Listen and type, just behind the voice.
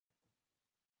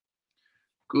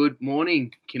Good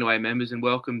morning, Kinaway members, and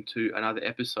welcome to another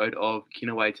episode of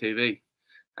Kinaway TV.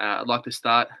 I'd like to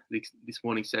start this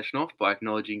morning's session off by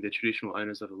acknowledging the traditional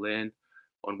owners of the land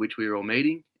on which we are all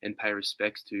meeting and pay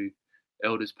respects to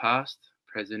elders past,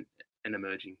 present, and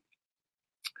emerging.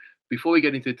 Before we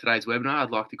get into today's webinar,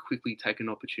 I'd like to quickly take an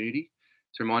opportunity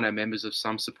to remind our members of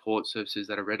some support services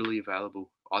that are readily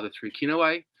available either through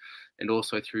Kinaway and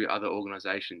also through other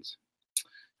organisations.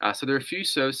 So there are a few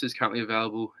services currently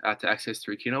available to access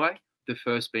through Kinaway, the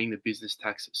first being the business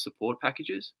tax support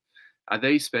packages.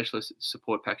 These specialist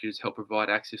support packages help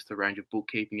provide access to a range of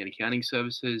bookkeeping and accounting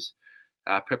services,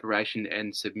 preparation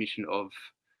and submission of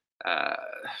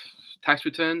tax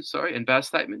returns, and BAS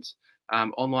statements,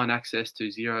 online access to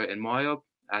Xero and MyOb,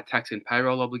 tax and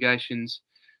payroll obligations,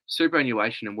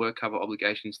 superannuation and work cover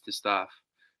obligations to staff.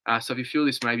 So if you feel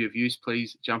this may be of use,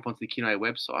 please jump onto the Kinaway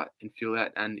website and fill out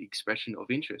an expression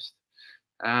of interest.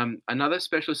 Another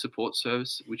specialist support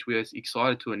service which we are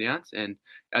excited to announce, and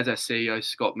as our CEO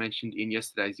Scott mentioned in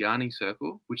yesterday's Yarning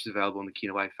Circle, which is available on the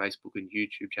Kinaway Facebook and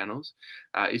YouTube channels,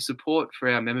 is support for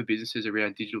our member businesses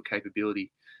around digital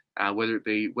capability, whether it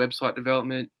be website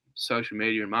development, social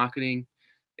media and marketing,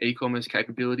 e-commerce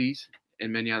capabilities,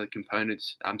 and many other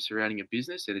components surrounding a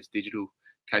business and its digital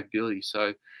capability.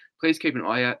 So please keep an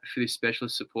eye out for this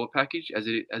specialist support package as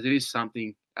it is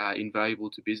something invaluable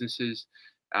to businesses,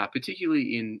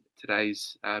 particularly in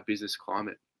today's business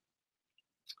climate.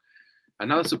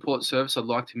 Another support service I'd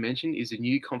like to mention is a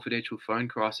new confidential phone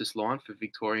crisis line for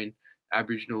Victorian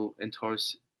Aboriginal and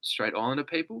Torres Strait Islander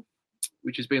people,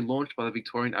 which has been launched by the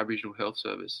Victorian Aboriginal Health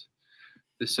Service.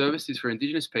 The service is for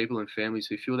Indigenous people and families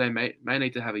who feel they may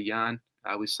need to have a yarn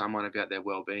with someone about their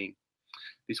well-being.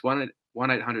 This 1-800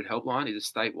 helpline is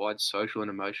a statewide social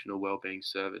and emotional wellbeing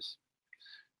service.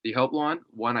 The helpline,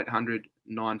 1-800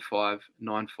 95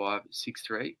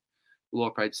 9563, will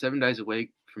operate 7 days a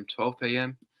week from 12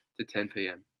 p.m. to 10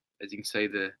 p.m. As you can see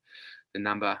the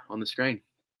number on the screen.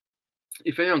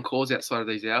 If anyone calls outside of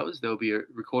these hours, there will be a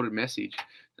recorded message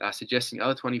suggesting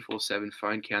other 24/7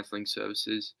 phone counselling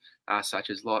services such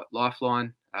as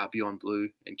Lifeline, Beyond Blue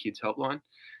and Kids Helpline,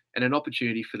 and an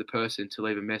opportunity for the person to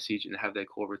leave a message and have their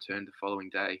call returned the following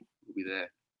day will be there.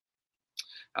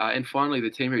 And finally, the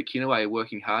team here at Kinaway are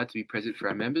working hard to be present for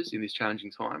our members in this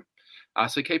challenging time.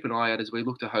 So keep an eye out as we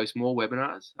look to host more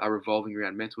webinars revolving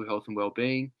around mental health and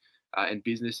wellbeing and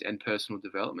business and personal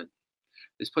development.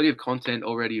 There's plenty of content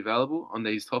already available on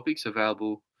these topics,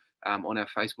 available on our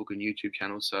Facebook and YouTube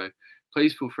channels. So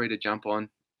please feel free to jump on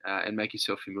and make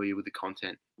yourself familiar with the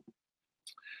content.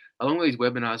 Along with these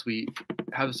webinars, we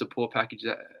have a support package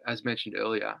that, as mentioned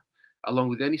earlier, along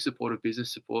with any sort of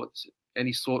business support,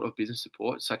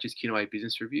 such as Kinaway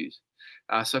business reviews.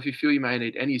 So if you feel you may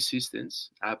need any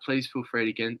assistance, please feel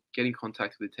free to get in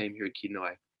contact with the team here at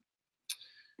Kinaway.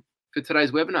 For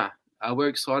today's webinar, we're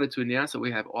excited to announce that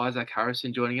we have Isaac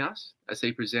Harrison joining us as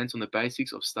he presents on the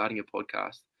basics of starting a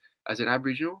podcast as an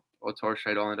Aboriginal or Torres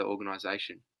Strait Islander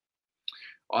organisation.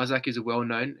 Isaac is a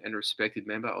well-known and respected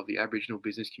member of the Aboriginal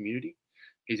business community.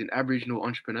 He's an Aboriginal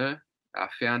entrepreneur,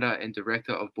 founder and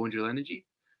director of Bunjil Energy,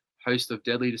 host of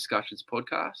Deadly Discussions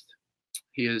podcast.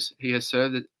 He has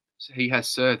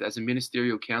served as a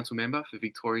ministerial council member for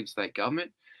Victorian state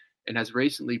government and has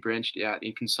recently branched out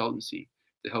in consultancy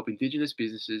to help Indigenous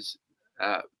business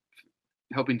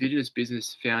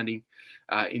founding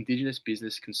Indigenous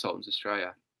Business Consultants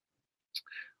Australia.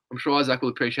 I'm sure Isaac will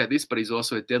appreciate this, but he's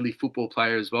also a deadly football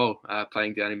player as well,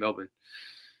 playing down in Melbourne.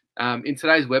 In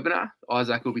today's webinar,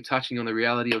 Isaac will be touching on the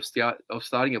reality of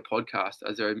starting a podcast,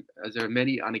 as there are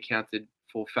many unaccounted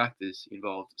for factors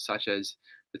involved, such as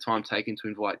the time taken to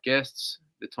invite guests,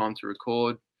 the time to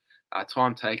record,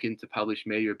 time taken to publish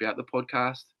media about the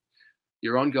podcast,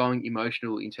 your ongoing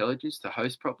emotional intelligence to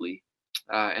host properly,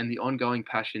 and the ongoing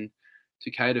passion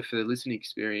to cater for the listening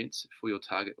experience for your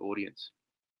target audience.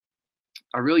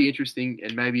 A really interesting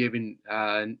and maybe even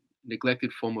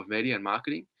neglected form of media and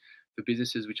marketing for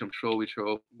businesses, which I'm sure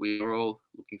we are all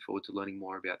looking forward to learning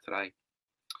more about today.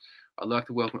 I'd like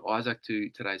to welcome Isaac to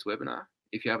today's webinar.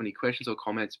 If you have any questions or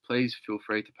comments, please feel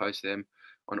free to post them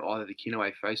on either the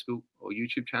Kinaway Facebook or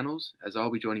YouTube channels, as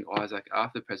I'll be joining Isaac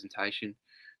after the presentation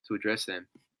to address them.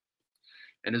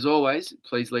 And as always,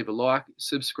 please leave a like,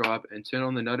 subscribe, and turn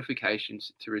on the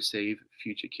notifications to receive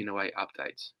future Kinaway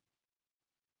updates.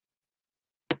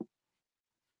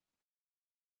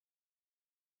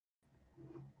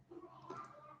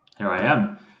 Here I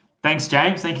am. Thanks,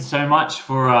 James. Thank you so much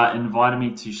for inviting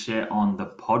me to share on the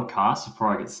podcast. Before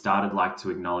I get started, I'd like to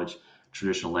acknowledge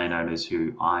traditional landowners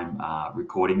who I'm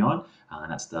recording on,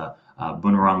 and that's the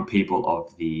Bunurong people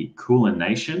of the Kulin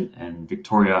Nation, and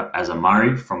Victoria as a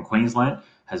Murray from Queensland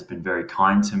has been very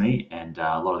kind to me, and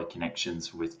a lot of the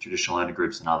connections with traditional owner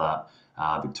groups and other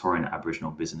Victorian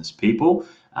Aboriginal business people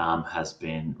has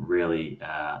been really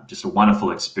just a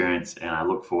wonderful experience, and I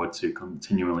look forward to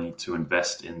continually to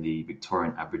invest in the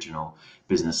Victorian Aboriginal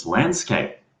business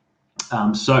landscape.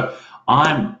 So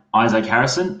I'm Isaac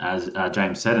Harrison, as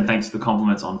James said, and thanks for the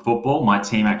compliments on football. My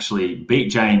team actually beat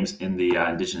James in the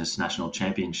Indigenous National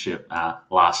Championship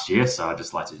last year, so I'd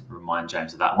just like to remind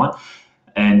James of that one.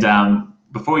 And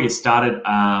before we get started,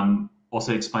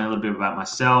 also explain a little bit about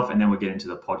myself, and then we'll get into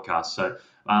the podcast. So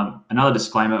another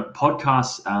disclaimer,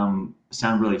 podcasts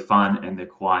sound really fun, and they're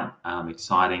quite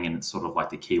exciting, and it's sort of like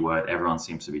the key word. Everyone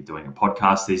seems to be doing a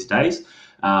podcast these days.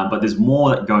 But there's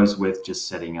more that goes with just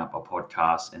setting up a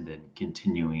podcast and then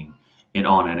continuing it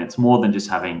on. And it's more than just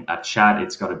having a chat.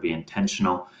 It's got to be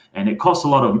intentional. And it costs a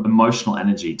lot of emotional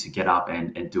energy to get up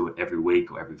and do it every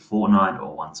week or every fortnight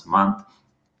or once a month.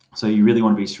 So you really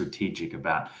want to be strategic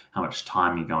about how much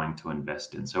time you're going to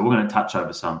invest in. So we're going to touch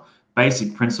over some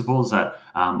basic principles that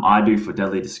I do for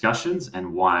Deadly Discussions,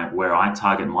 and where I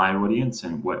target my audience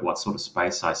and what sort of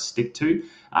space I stick to.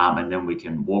 And then we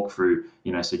can walk through,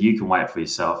 so you can weigh it for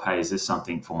yourself. Hey, is this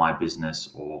something for my business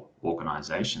or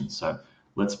organization? So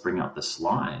let's bring up the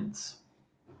slides.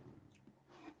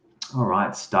 All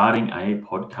right, starting a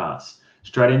podcast.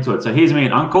 Straight into it. So here's me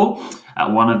and Uncle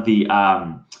at one of the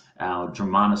our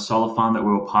Dramana Solar Farm that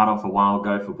we were part of a while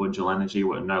ago for Bunjil Energy.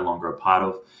 We're no longer a part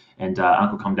of. And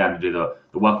Uncle come down to do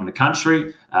the welcome to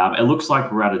country. It looks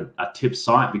like we're at a tip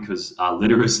site because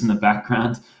litter is in the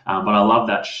background. But I love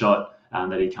that shot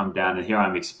that he come down. And here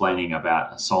I'm explaining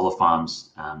about solar farms,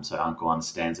 so Uncle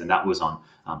understands. And that was on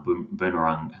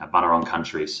Bunurong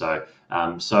country. So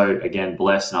again,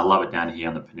 blessed, and I love it down here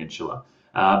on the peninsula.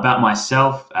 About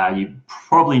myself, you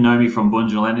probably know me from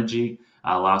Bunjil Energy.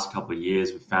 Last couple of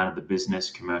years, we founded the business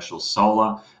Commercial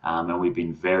Solar, and we've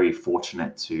been very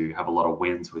fortunate to have a lot of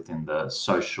wins within the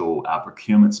social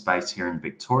procurement space here in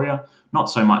Victoria. Not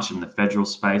so much in the federal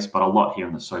space, but a lot here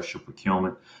in the social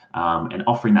procurement, and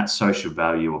offering that social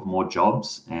value of more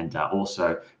jobs, and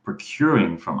also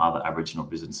procuring from other Aboriginal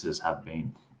businesses have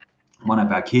been one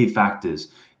of our key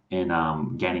factors in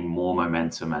gaining more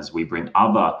momentum as we bring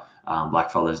other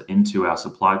blackfellas into our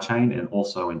supply chain and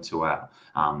also into our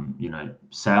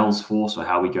sales force, or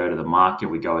how we go to the market.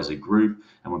 We go as a group,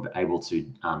 and we're able to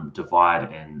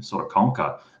divide and sort of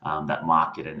conquer that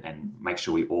market and make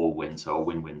sure we all win, so a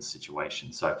win-win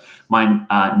situation. So my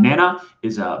Nana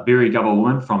is a Biri Gubba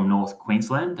woman from North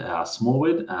Queensland,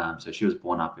 Smallwood. So she was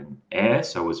born up in Ayr,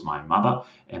 so was my mother.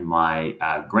 And my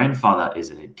grandfather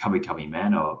is a Cubby Cubby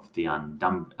man of the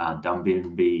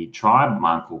Dumbinby tribe.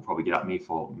 My uncle will probably get at me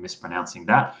for mispronouncing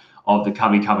that, of the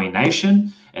Cubby Cubby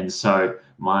Nation. And so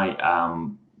my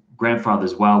grandfather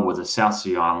as well was a South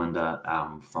Sea Islander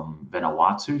from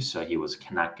Vanuatu. So he was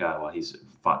Kanaka, well, his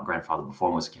grandfather before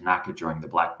him was Kanaka during the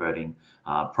blackbirding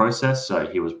process. So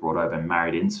he was brought over and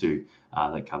married into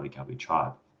the Cubby Cubby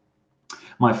tribe.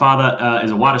 My father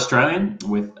is a white Australian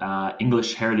with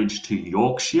English heritage to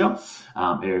Yorkshire,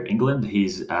 area of England.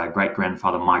 His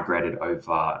great-grandfather migrated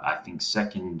over, I think,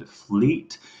 Second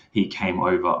Fleet. He came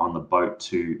over on the boat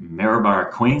to Maryborough,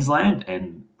 Queensland,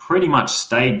 and pretty much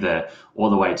stayed there all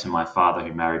the way to my father,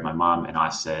 who married my mum. And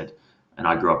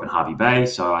I grew up in Harvey Bay,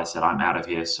 so I said, I'm out of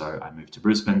here. So I moved to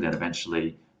Brisbane, then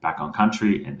eventually back on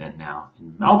country, and then now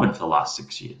in Melbourne for the last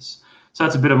 6 years. So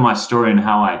that's a bit of my story and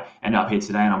how I end up here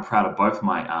today. And I'm proud of both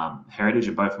my heritage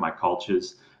and both of my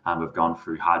cultures. We've gone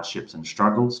through hardships and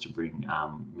struggles to bring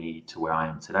me to where I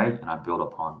am today, and I build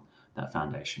upon that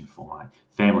foundation for my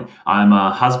family. I'm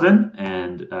a husband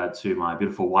and to my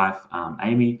beautiful wife,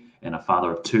 Amy, and a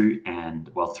father of two, and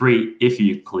well, three, if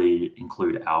you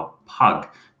include our pug,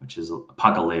 which is a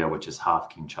Puggalea, which is half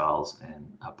King Charles and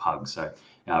a pug. So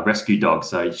rescue dog.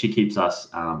 So she keeps us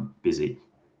busy.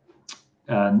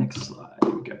 Next slide.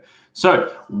 Here we go.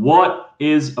 So what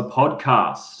is a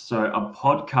podcast? So a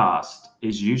podcast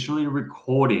is usually a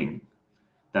recording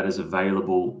that is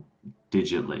available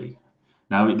digitally.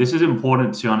 Now, this is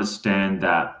important to understand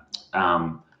that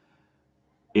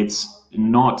it's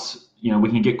not, we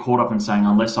can get caught up in saying,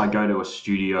 unless I go to a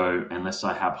studio, unless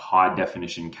I have high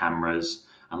definition cameras,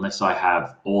 unless I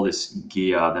have all this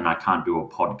gear, then I can't do a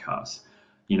podcast.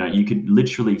 You could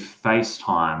literally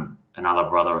FaceTime another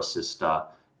brother or sister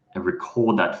and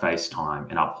record that FaceTime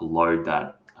and upload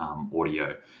that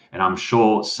audio. And I'm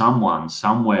sure someone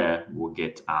somewhere will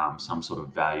get some sort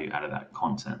of value out of that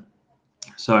content.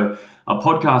 So a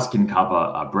podcast can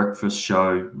cover a breakfast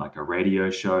show, like a radio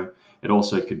show. It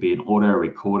also could be an audio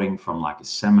recording from like a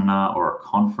seminar or a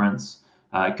conference.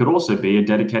 It could also be a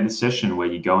dedicated session where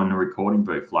you go in a recording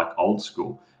booth like old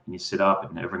school, and you sit up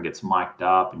and everyone gets mic'd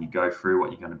up and you go through what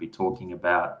you're going to be talking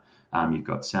about. You've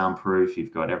got soundproof,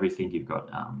 you've got everything, you've got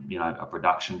a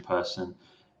production person.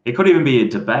 It could even be a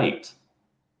debate.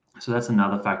 So that's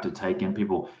another factor to take in,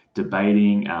 people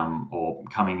debating or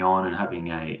coming on and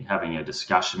having a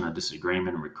discussion, a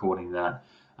disagreement, and recording that.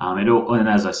 And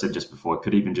as I said just before, it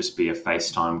could even just be a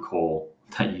FaceTime call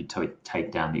that you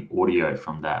take down the audio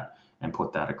from that and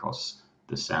put that across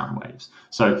the sound waves.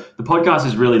 So the podcast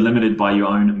is really limited by your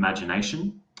own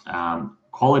imagination.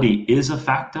 Quality is a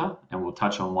factor, and we'll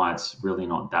touch on why it's really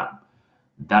not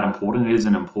that important. It is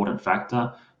an important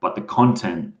factor, but the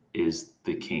content is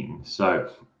the king.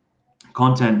 So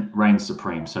content reigns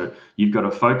supreme. So you've got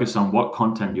to focus on what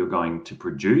content you're going to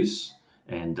produce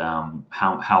and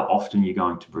how often you're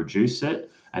going to produce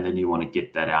it. And then you want to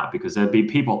get that out, because there'll be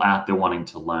people out there wanting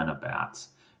to learn about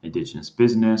Indigenous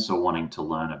business, or wanting to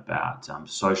learn about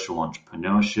social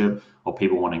entrepreneurship, or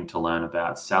people wanting to learn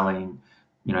about selling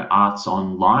arts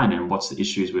online, and what's the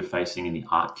issues we're facing in the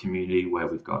art community, where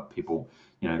we've got people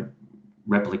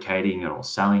replicating it or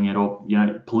selling it, or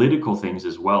political things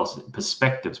as well. So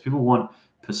perspectives, people want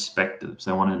perspectives.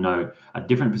 They want to know a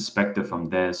different perspective from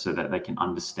theirs, so that they can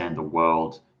understand the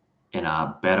world in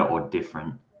a better or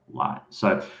different light.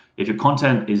 So if your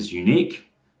content is unique,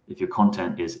 if your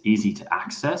content is easy to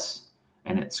access,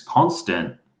 and it's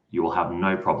constant, you will have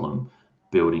no problem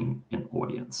building an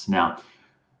audience. Now,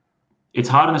 it's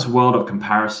hard in this world of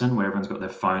comparison, where everyone's got their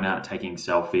phone out taking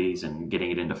selfies and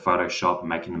getting it into Photoshop and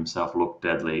making themselves look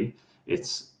deadly.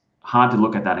 It's hard to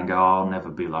look at that and go, oh, I'll never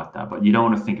be like that. But you don't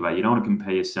want to think about it. You don't want to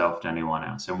compare yourself to anyone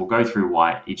else. And we'll go through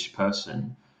why each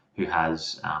person who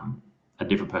has a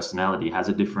different personality has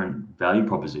a different value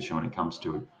proposition when it comes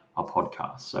to a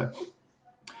podcast. So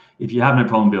if you have no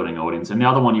problem building an audience, and the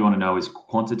other one you want to know is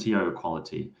quantity over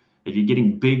quality. If you're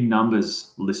getting big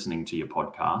numbers listening to your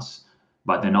podcast,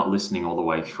 but they're not listening all the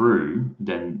way through,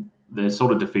 then they're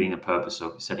sort of defeating the purpose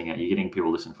of setting out. You're getting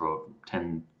people listen for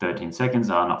 10, 13 seconds.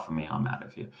 Not for me, I'm out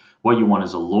of here. What you want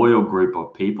is a loyal group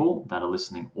of people that are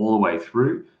listening all the way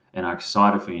through and are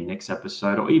excited for your next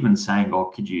episode, or even saying, oh,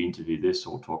 could you interview this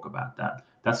or talk about that?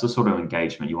 That's the sort of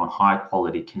engagement. You want high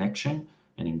quality connection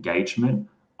and engagement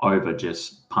over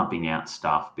just pumping out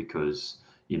stuff because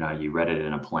you read it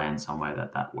in a plan somewhere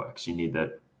that works. You need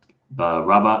the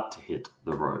rubber to hit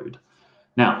the road.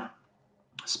 Now,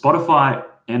 Spotify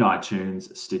and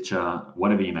iTunes, Stitcher,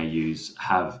 whatever you may use,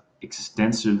 have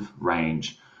extensive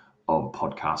range of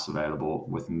podcasts available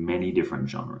with many different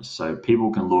genres. So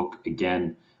people can look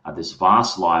again at this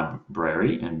vast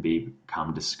library and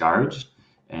become discouraged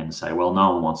and say, well,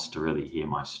 no one wants to really hear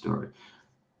my story.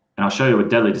 And I'll show you with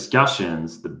Deadly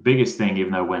Discussions, the biggest thing,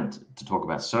 even though I went to talk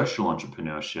about social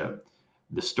entrepreneurship,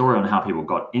 the story on how people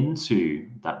got into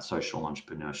that social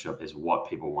entrepreneurship is what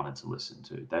people wanted to listen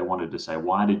to. They wanted to say,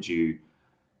 why did you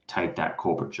take that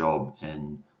corporate job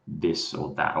and this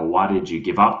or that? Or why did you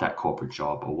give up that corporate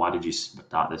job? Or why did you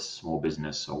start this small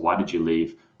business? Or why did you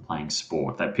leave playing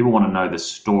sport? That people want to know the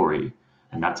story,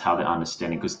 and that's how they're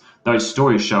understanding, because those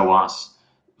stories show us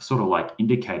sort of like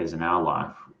indicators in our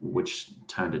life, which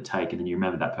turn to take, and then you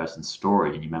remember that person's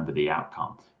story and you remember the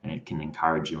outcome, and it can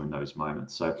encourage you in those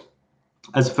moments. So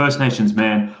as a First Nations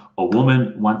man or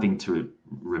woman, one thing to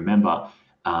remember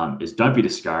is don't be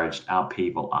discouraged. Our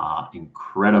people are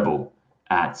incredible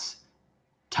at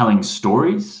telling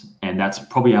stories, and that's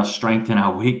probably our strength and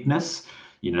our weakness.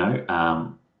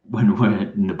 When we're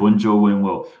in the Bunjil, when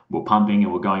we're pumping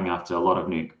and we're going after a lot of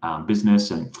new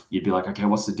business, and you'd be like, okay,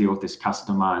 what's the deal with this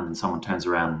customer? And then someone turns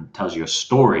around and tells you a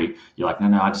story. You're like,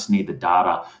 no, I just need the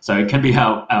data. So it can be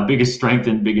our biggest strength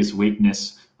and biggest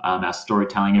weakness, our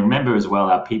storytelling. And remember as well,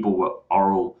 our people were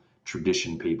oral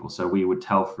tradition people. So we would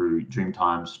tell through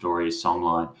Dreamtime stories,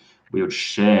 songline. We would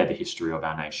share the history of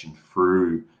our nation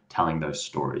through telling those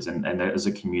stories, and as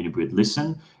a community we'd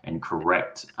listen and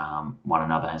correct one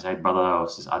another and say, hey, brother,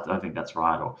 I don't think that's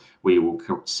right, or we will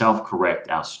self-correct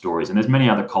our stories. And there's many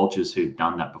other cultures who've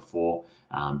done that before,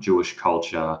 Jewish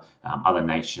culture, other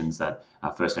nations, that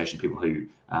First Nation people who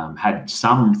had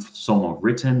some form of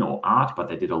written or art, but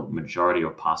they did a majority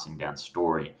of passing down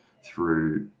story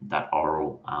through that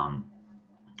oral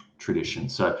tradition.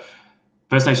 So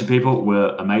First Nation people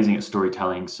were amazing at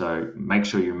storytelling, so make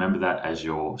sure you remember that as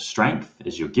your strength,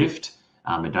 as your gift,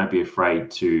 and don't be afraid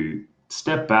to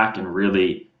step back and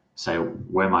really say,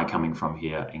 where am I coming from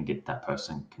here, and get that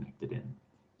person connected in.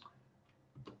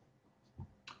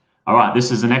 All right,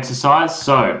 this is an exercise,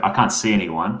 so I can't see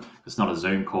anyone. It's not a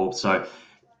Zoom call, so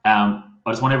I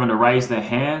just want everyone to raise their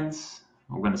hands.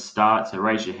 We're going to start, so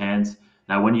raise your hands.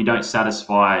 Now, when you don't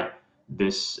satisfy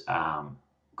this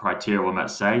criteria I'm about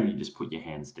to say, you just put your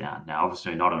hands down. Now,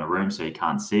 obviously not in a room, so you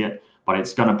can't see it, but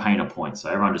it's going to paint a point. So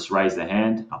everyone just raise their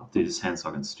hand. I'll do this hand so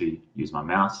I can use my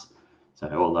mouse. So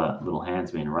all the little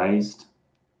hands being raised.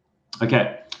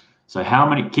 Okay, so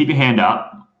keep your hand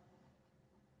up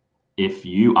if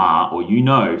you are, or you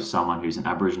know someone who's an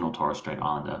Aboriginal Torres Strait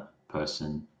Islander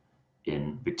person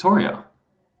in Victoria.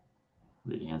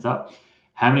 Leave your hands up.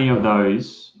 How many of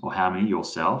those, or how many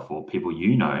yourself or people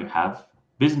you know have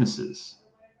businesses?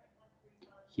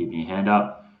 Keep your hand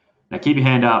up. Now keep your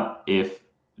hand up if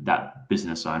that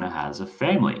business owner has a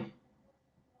family.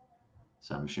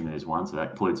 So I'm assuming there's one, so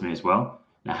that includes me as well.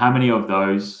 Now, how many of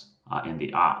those are in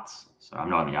the arts? So I'm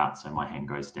not in the arts, so my hand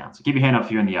goes down. So keep your hand up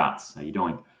if you're in the arts. Are you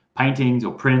doing paintings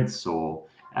or prints, or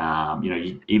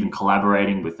even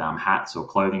collaborating with hats or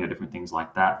clothing or different things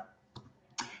like that?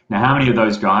 Now, how many of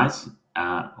those guys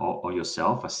or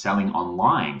yourself are selling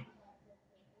online?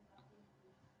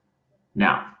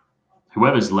 Now,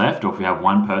 whoever's left, or if we have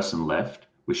one person left,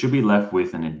 we should be left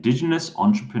with an Indigenous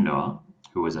entrepreneur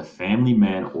who is a family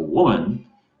man or woman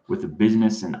with a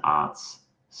business in arts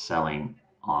selling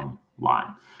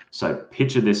online. So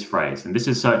picture this phrase, and this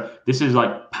is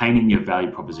like painting your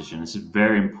value proposition. This is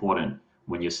very important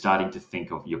when you're starting to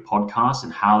think of your podcast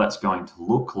and how that's going to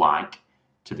look like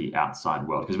to the outside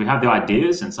world, because we have the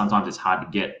ideas and sometimes it's hard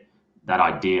to get that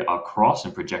idea across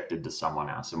and projected to someone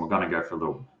else. And we're going to go for a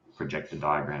little projector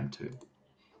diagram too.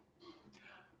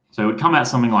 So it would come out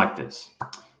something like this.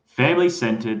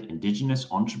 Family-centered Indigenous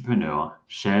entrepreneur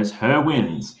shares her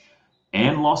wins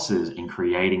and losses in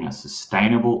creating a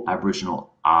sustainable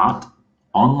Aboriginal art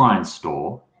online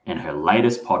store in her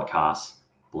latest podcast,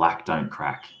 Black Don't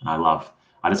Crack. And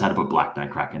I just had to put Black Don't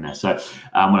Crack in there. So when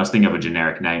I was thinking of a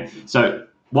generic name. So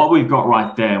what we've got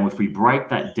right there, and if we break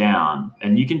that down,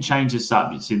 and you can change this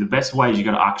up. You see, the best way is you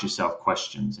got to ask yourself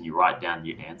questions and you write down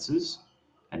your answers,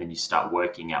 and then you start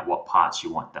working out what parts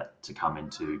you want that to come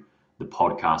into the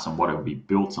podcast and what it will be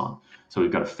built on. So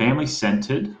we've got a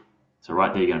family-centered. So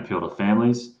right there, you're going to appeal to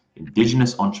families.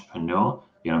 Indigenous entrepreneur.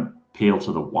 You're going to appeal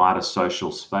to the wider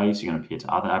social space. You're going to appeal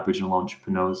to other Aboriginal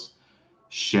entrepreneurs.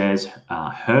 Shares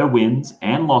her wins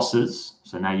and losses.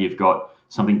 So now you've got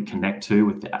something to connect to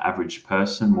with the average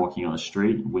person walking on the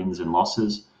street, wins and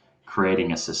losses.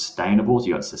 Creating a sustainable. So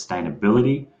you've got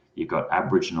sustainability. You've got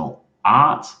Aboriginal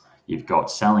art. You've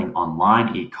got selling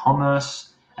online, e-commerce.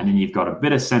 And then you've got a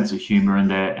bit of sense of humor in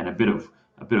there and a bit of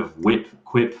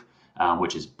quip,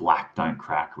 which is Black Don't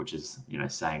Crack, which is,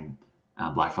 saying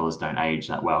blackfellas don't age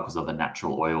that well because of the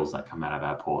natural oils that come out of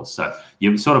our pores. So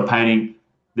you're sort of painting,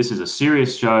 this is a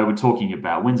serious show. We're talking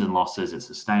about wins and losses. It's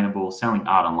sustainable, selling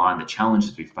art online, the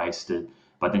challenges we faced it,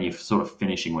 but then you're sort of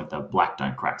finishing with the Black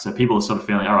Don't Crack. So people are sort of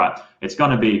feeling, all right, it's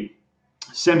going to be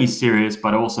semi-serious,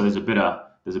 but also there's a bit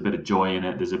of joy in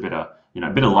it. There's a bit of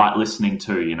light listening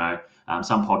too,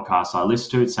 Some podcasts I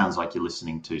listen to, it sounds like you're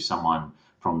listening to someone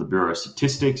from the Bureau of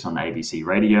Statistics on ABC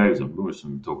radio. So we were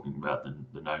talking about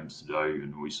the names today,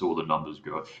 and we saw the numbers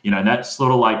go. And that's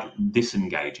sort of like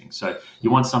disengaging. So you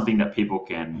want something that people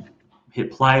can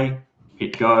hit play,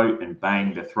 hit go, and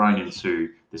bang, they're thrown into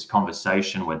this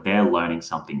conversation where they're learning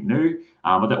something new,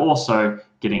 but they're also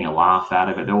getting a laugh out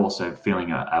of it. They're also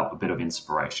feeling a bit of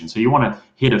inspiration. So you want to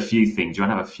hit a few things. You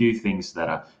want to have a few things that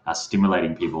are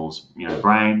stimulating people's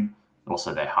brain,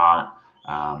 also their heart,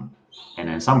 and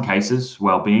in some cases,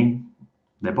 well-being,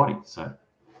 their body. So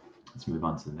let's move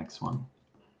on to the next one.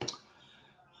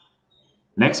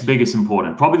 Next biggest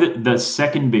important, probably the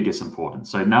second biggest important.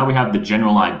 So now we have the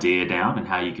general idea down and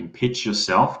how you can pitch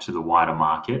yourself to the wider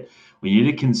market. We need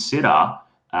to consider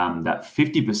that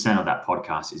 50% of that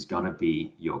podcast is going to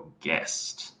be your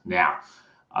guest. Now,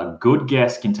 a good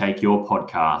guest can take your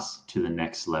podcast to the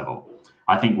next level.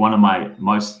 I think one of my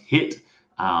most hit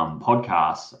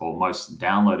podcasts or most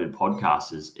downloaded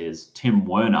podcasts is Tim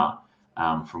Werner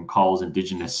from Coles,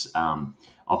 Indigenous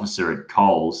officer at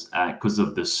Coles, because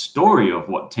of the story of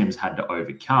what Tim's had to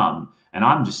overcome. And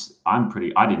I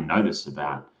didn't know this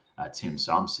about Tim,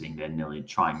 so I'm sitting there nearly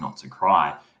trying not to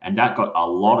cry. And that got a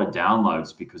lot of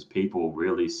downloads because people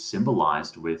really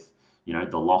symbolized with,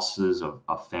 the losses of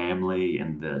a family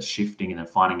and the shifting and then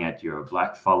finding out you're a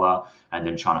black fella and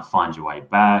then trying to find your way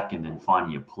back and then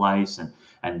finding your place.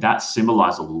 And that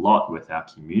symbolized a lot with our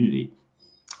community.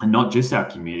 And not just our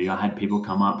community. I had people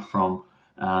come up from,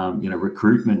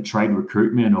 recruitment, trade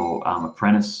recruitment or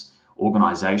apprentice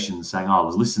organizations saying, oh, I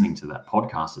was listening to that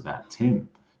podcast about Tim.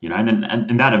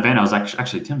 And that event, I was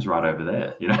actually Tim's right over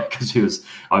there, because he was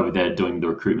over there doing the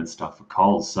recruitment stuff for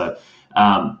Coles. So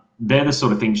they're the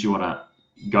sort of things you want to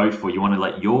go for. You want to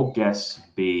let your guests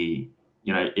be,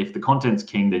 if the content's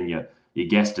king, then your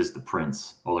guest is the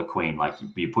prince or the queen. Like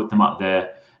you put them up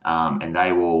there, and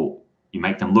you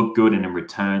make them look good, and in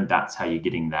return, that's how you're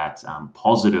getting that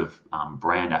positive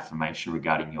brand affirmation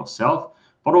regarding yourself,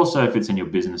 but also if it's in your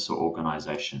business or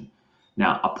organization.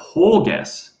 Now, a poor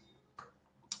guest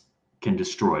can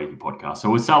destroy your podcast. So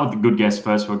we'll start with the good guest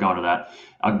first. We'll go into that.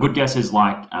 A good guest is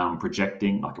like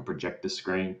projecting, like a projector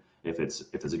screen. If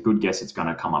it's a good guest, it's going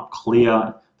to come up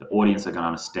clear. The audience are going to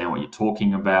understand what you're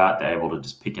talking about. They're able to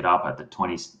just pick it up at the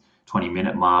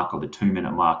 20-minute mark or the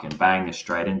 2-minute mark and bang, they're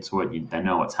straight into it. They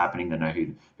know what's happening. They know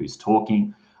who's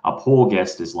talking. A poor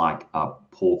guest is like a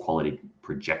poor quality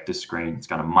projector screen. It's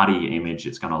going to muddy your image.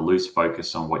 It's going to lose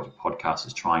focus on what your podcast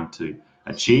is trying to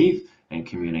achieve and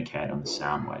communicate on the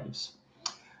sound waves.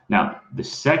 Now, the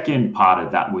second part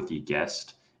of that with your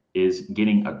guest is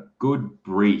getting a good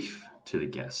brief to the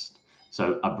guest.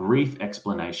 So a brief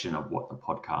explanation of what the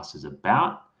podcast is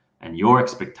about and your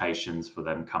expectations for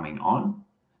them coming on,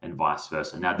 and vice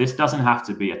versa. Now, this doesn't have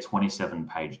to be a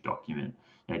 27-page document.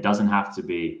 It doesn't have to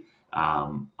be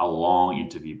a long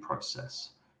interview process,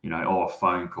 or a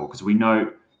phone call, because we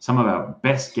know some of our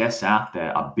best guests out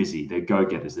there are busy. They're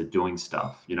go-getters. They're doing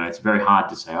stuff. It's very hard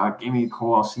to say, oh, give me a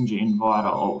call, I'll send you an invite,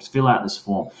 or fill out this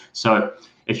form. So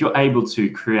if you're able to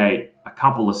create a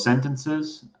couple of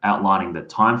sentences outlining the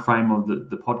time frame of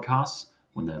the podcast,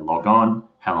 when they log on,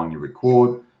 how long you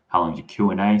record, how long you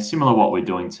Q&A, similar to what we're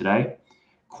doing today,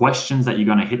 questions that you're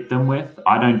going to hit them with.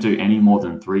 I don't do any more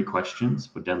than 3 questions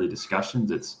for Deadly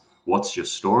Discussions. It's what's your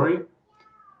story?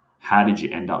 How did you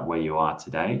end up where you are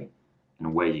today?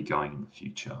 And where you're going in the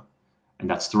future. And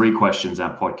that's 3 questions.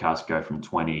 Our podcasts go from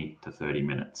 20 to 30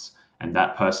 minutes. And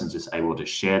that person's just able to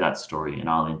share that story, and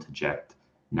I'll interject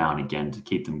now and again to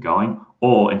keep them going,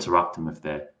 or interrupt them if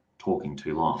they're talking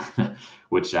too long,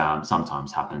 which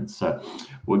sometimes happens. So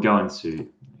we'll go into the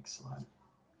next slide.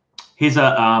 Here's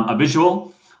a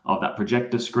visual of that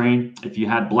projector screen. If you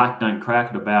had Black Don't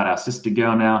Crack It about our sister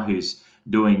girl now who's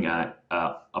doing a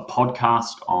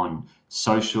podcast on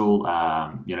social,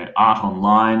 art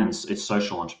online, and it's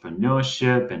social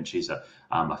entrepreneurship, and she's a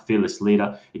fearless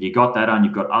leader. If you got that on,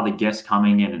 you've got other guests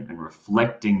coming in and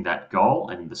reflecting that goal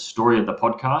and the story of the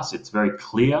podcast. It's very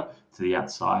clear to the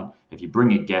outside. If you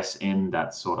bring a guest in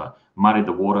that sort of muddied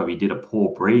the water, we did a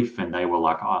poor brief and they were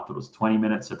like, oh, I thought it was 20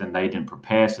 minutes, so then they didn't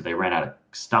prepare, so they ran out of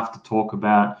stuff to talk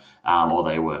about, or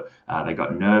they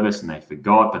got nervous and they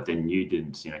forgot, but then you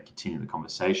didn't continue the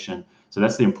conversation. So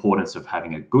that's the importance of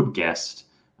having a good guest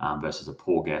versus a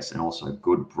poor guest, and also a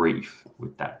good brief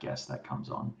with that guest that comes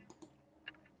on.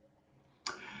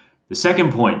 The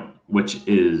second point, which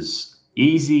is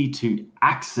easy to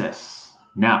access.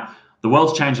 Now, the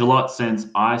world's changed a lot since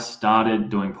I started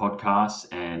doing podcasts,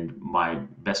 and my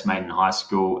best mate in high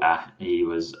school, he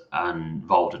was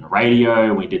involved in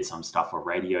radio. We did some stuff for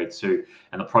radio too.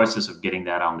 And the process of getting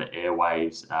that on the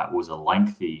airwaves was a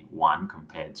lengthy one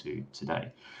compared to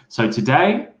today. So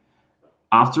today,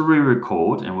 after we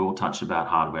record, and we'll touch about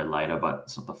hardware later, but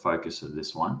it's not the focus of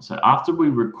this one. So after we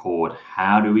record,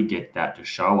 how do we get that to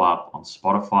show up on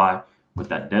Spotify with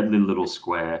that deadly little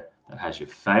square that has your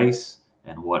face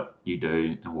and what you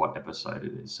do and what episode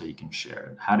it is, so you can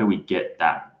share it? How do we get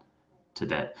that to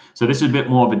that? So this is a bit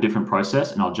more of a different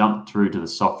process, and I'll jump through to the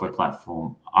software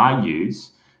platform I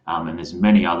use, and there's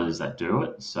many others that do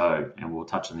it. So, and we'll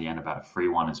touch in the end about a free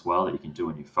one as well that you can do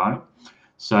on your phone.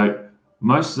 So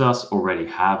most of us already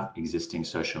have existing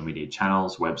social media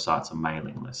channels, websites, and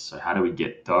mailing lists. So how do we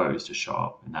get those to show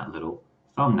up in that little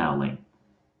thumbnail link?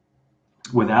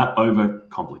 Without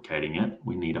overcomplicating it,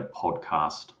 we need a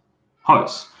podcast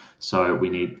host. So we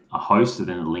need a host to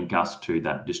then link us to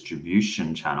that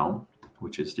distribution channel,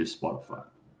 which is just Spotify.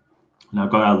 Now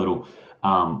I've got our little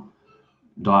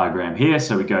diagram here.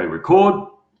 So we go record,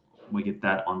 we get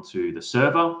that onto the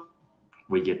server,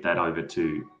 we get that over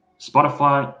to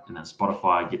Spotify, and then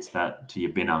Spotify gets that to your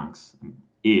binungs,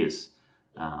 ears.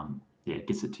 It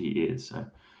gets it to your ears. So,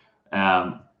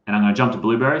 and I'm going to jump to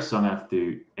Blueberry, so I'm going to have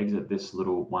to exit this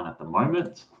little one at the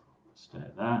moment. Stay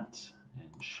at that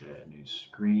and share new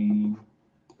screen.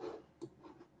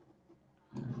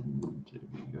 And there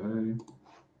we go.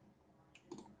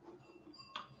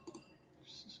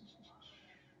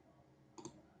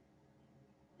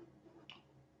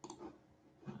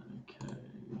 Okay,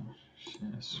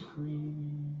 share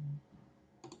screen.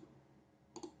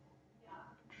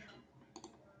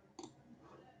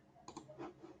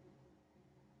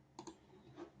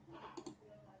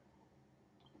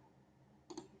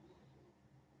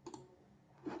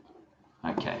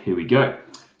 Okay, here we go.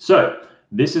 So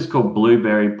this is called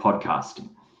Blueberry Podcasting.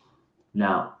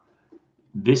 Now,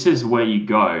 this is where you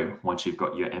go once you've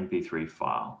got your MP3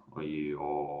 file,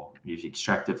 or you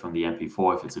extract it from the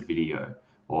MP4 if it's a video,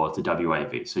 or it's a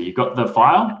WAV. So you've got the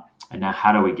file, and now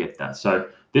how do we get that? So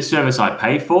this service I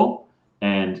pay for,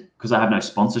 and because I have no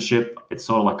sponsorship, it's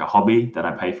sort of like a hobby that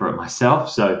I pay for it myself.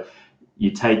 So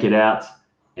you take it out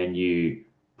and you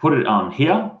put it on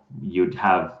here. You'd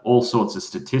have all sorts of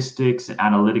statistics and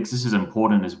analytics. This is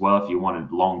important as well if you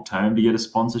wanted long-term to get a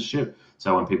sponsorship.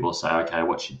 So when people say, okay,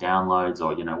 what's your downloads,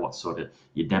 or, what sort of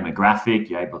your demographic,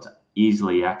 you're able to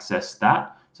easily access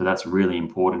that. So that's really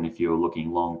important if you're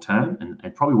looking long-term,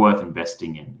 and probably worth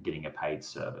investing in getting a paid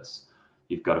service.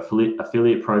 You've got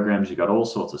affiliate programs, you've got all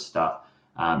sorts of stuff.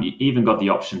 You even got the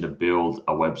option to build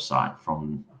a website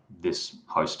from this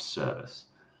host service.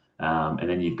 And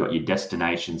then you've got your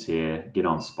destinations here, get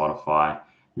on Spotify.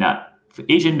 Now, for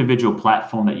each individual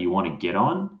platform that you want to get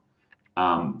on,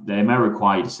 they may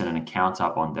require you to set an account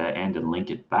up on their end and link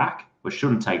it back, but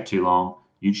shouldn't take too long.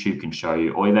 YouTube can show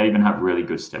you, or they even have really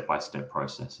good step-by-step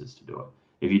processes to do it.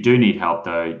 If you do need help,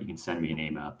 though, you can send me an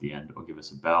email at the end or give us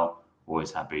a bell.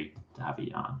 Always happy to have a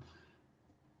yarn.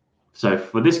 So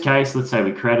for this case, let's say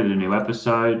we created a new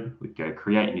episode. We'd go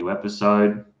create a new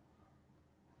episode.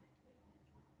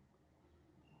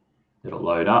 It'll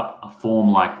load up a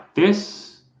form like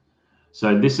this.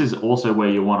 So this is also where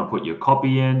you want to put your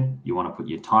copy in, you want to put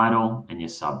your title and your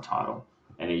subtitle,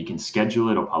 and then you can schedule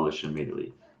it or publish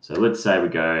immediately. So let's say we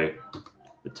go,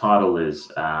 the title is,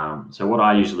 so what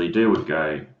I usually do would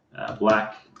go,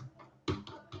 black,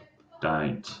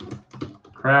 don't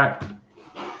crack.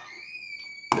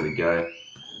 There we go.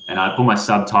 And I put my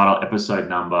subtitle, episode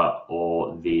number,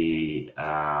 or the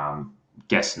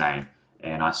guest name.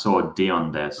 And I saw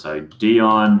Dion there. So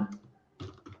Dion,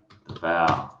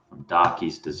 from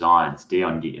Darky's Designs.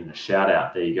 Dion, getting a shout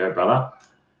out. There you go, brother.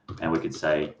 And we could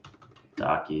say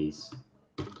Darky's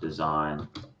Design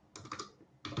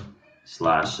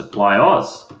 /Supply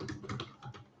Oz.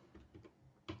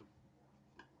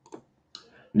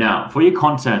 Now, for your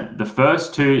content, the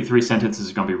first 2-3 sentences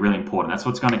are going to be really important. That's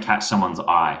what's going to catch someone's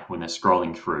eye when they're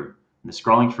scrolling through. And they're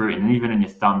scrolling through, and even in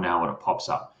your thumbnail when it pops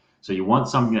up. So you want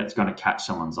something that's going to catch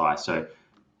someone's eye. So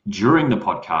during the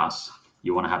podcast,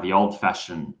 you want to have the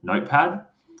old-fashioned notepad,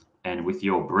 and with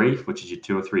your brief, which is your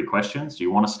 2 or 3 questions,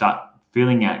 you want to start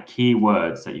filling out key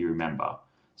words that you remember.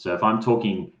 So if I'm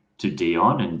talking to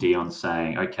Dion, and Dion's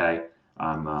saying, okay,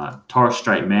 I'm a Torres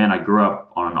Strait man, I grew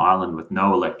up on an island with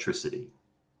no electricity.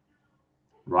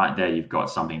 Right there, you've got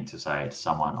something to say to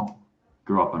someone, oh,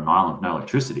 grew up on an island with no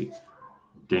electricity.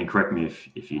 Dan, correct me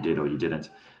if you did or you didn't.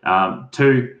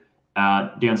 2,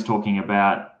 Dion's talking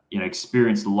about,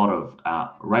 experienced a lot of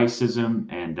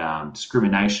racism and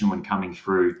discrimination when coming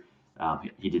through.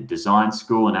 He did design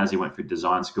school, and as he went through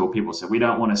design school, people said, we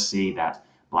don't want to see that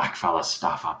black fella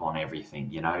stuff up on everything,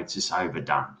 it's just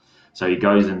overdone. So he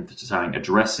goes into saying,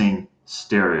 addressing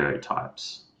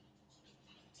stereotypes.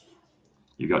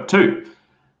 You've got 2.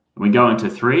 We go into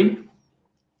 3.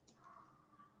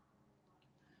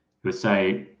 We'll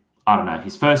say, I don't know,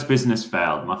 his first business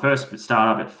failed. My first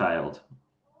startup, it failed.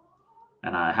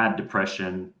 And I had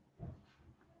depression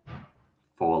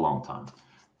for a long time.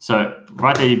 So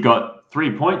right there, you've got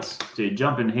 3 points. So you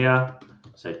jump in here,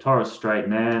 say Torres Strait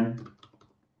man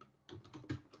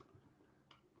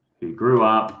who grew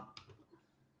up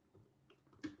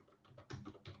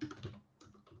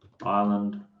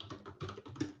island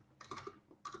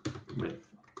with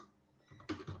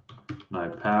no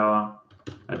power,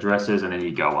 addresses, and then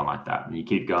you go on like that. And you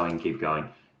keep going.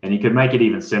 And you could make it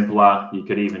even simpler. You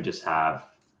could even just have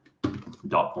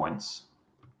dot points.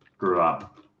 Grew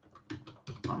up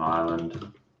on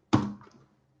island,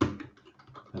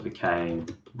 overcame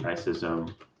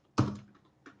racism,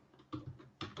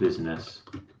 business,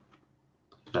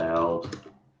 failed,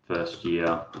 first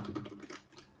year.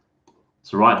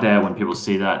 So right there, when people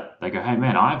see that, they go, hey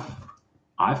man,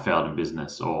 I've failed in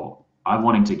business, or I'm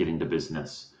wanting to get into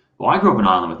business. Well, I grew up on an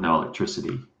island with no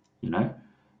electricity,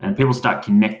 and people start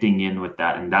connecting in with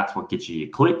that, and that's what gets you your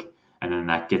click, and then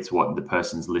that gets what the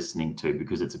person's listening to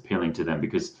because it's appealing to them.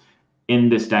 Because in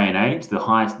this day and age,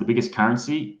 the biggest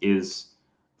currency is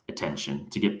attention.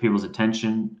 To get people's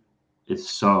attention is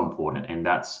so important, and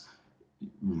that's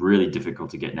really difficult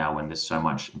to get now when there's so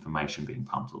much information being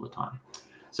pumped all the time.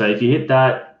 So if you hit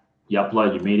that, you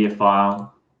upload your media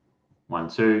file, 1,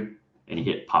 2, and you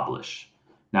hit publish.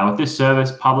 Now with this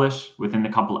service, publish, within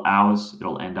a couple of hours,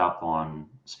 it'll end up on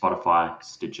Spotify,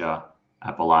 Stitcher,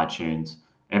 Apple iTunes.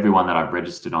 Everyone that I've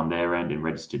registered on their end and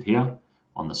registered here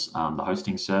on the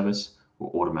hosting service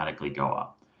will automatically go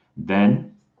up.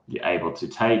 Then you're able to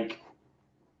take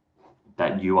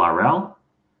that URL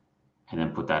and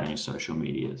then put that in your social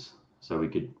medias. So we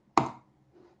could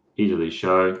easily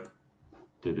show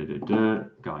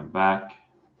going back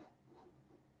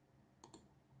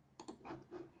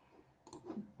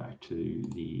to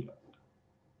the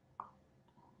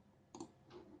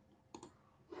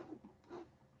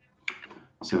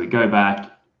so we go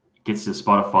back, gets to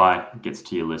Spotify, gets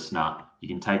to your listener. You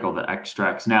can take all the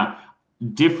extracts. Now,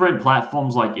 different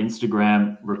platforms like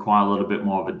Instagram require a little bit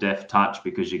more of a deft touch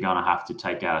because you're going to have to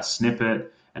take out a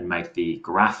snippet and make the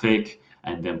graphic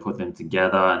and then put them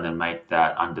together and then make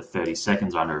that under 30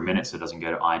 seconds, under a minute, so it doesn't go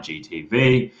to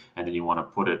IGTV. And then you want to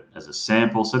put it as a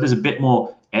sample. So there's a bit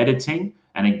more editing.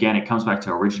 And again, it comes back to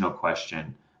our original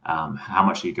question. How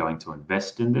much are you going to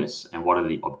invest in this? And what are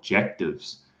the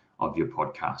objectives of your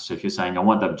podcast? So if you're saying, I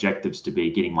want the objectives to be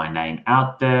getting my name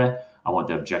out there, I want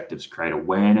the objectives to create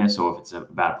awareness, or if it's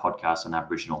about a podcast on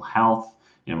Aboriginal health,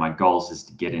 my goals is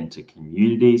to get into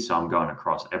community. So I'm going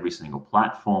across every single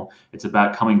platform. It's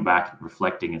about coming back,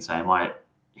 reflecting and saying, am I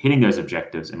hitting those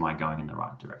objectives? Am I going in the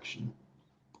right direction?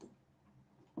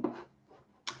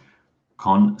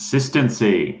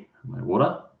 Consistency. My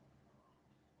water.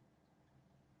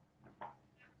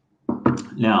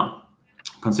 Now,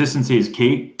 consistency is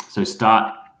key. So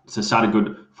start a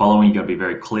good following, you've got to be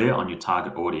very clear on your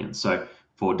target audience. So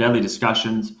for daily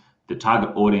discussions, the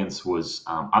target audience was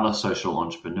other social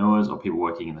entrepreneurs or people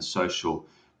working in the social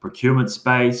procurement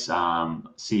space,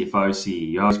 CFOs,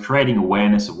 CEOs, creating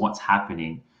awareness of what's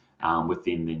happening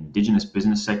within the Indigenous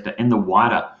business sector and the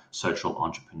wider social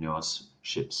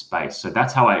entrepreneurship space. So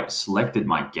that's how I selected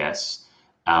my guests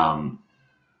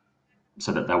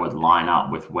so that they would line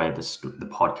up with where the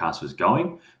podcast was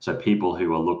going. So people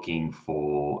who are looking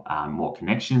for more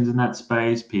connections in that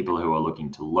space, people who are looking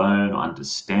to learn or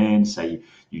understand, say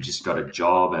you just got a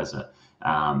job as a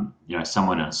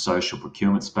someone in a social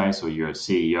procurement space, or you're a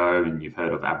CEO and you've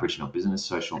heard of Aboriginal business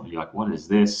social, and you're like, what is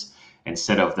this?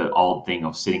 Instead of the old thing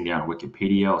of sitting there on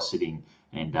Wikipedia or sitting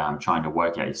and trying to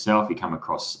work out yourself, you come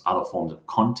across other forms of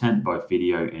content, both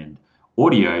video and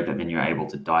audio, that then you're able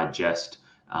to digest.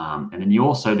 And then you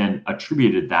also then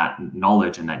attributed that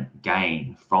knowledge and that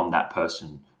gain from that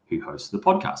person who hosts the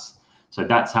podcast. So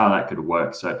that's how that could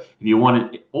work. So if you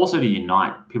wanted also to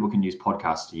unite, people can use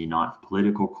podcasts to unite for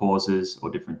political causes or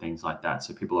different things like that.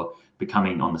 So people are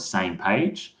becoming on the same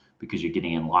page because you're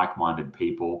getting in like-minded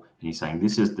people and you're saying,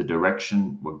 this is the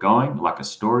direction we're going, like a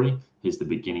story. Here's the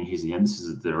beginning, here's the end. This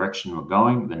is the direction we're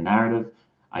going, the narrative.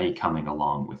 Are you coming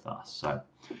along with us? So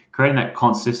creating that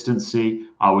consistency,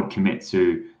 I would commit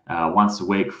to once a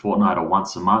week, fortnight, or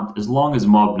once a month, as long as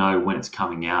Mob know when it's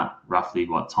coming out, roughly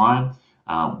what time.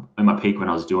 In my peak when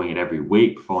I was doing it every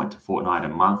week, before I went to fortnight, a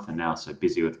month, and now so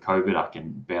busy with COVID, I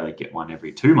can barely get one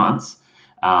every 2 months.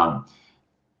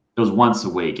 It was once a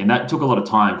week, and that took a lot of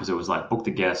time because it was like book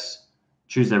the guests,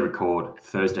 Tuesday record,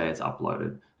 Thursday it's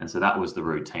uploaded. And so that was the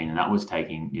routine, and that was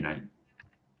taking,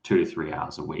 2 to 3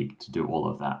 hours a week to do all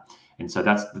of that. And so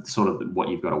that's sort of what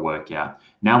you've got to work out.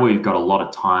 Now we've got a lot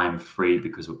of time free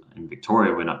because in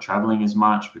Victoria, we're not traveling as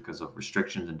much because of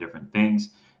restrictions and different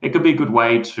things. It could be a good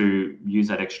way to use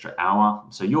that extra hour.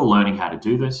 So you're learning how to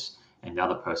do this, and the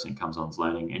other person comes on is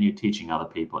learning, and you're teaching other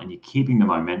people, and you're keeping the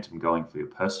momentum going for your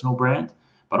personal brand,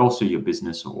 but also your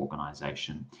business or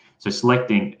organization. So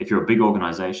selecting, if you're a big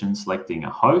organization, selecting a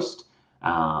host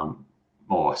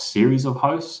or a series of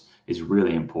hosts is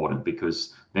really important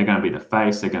because they're going to be the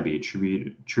face, they're going to be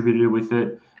attributed with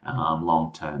it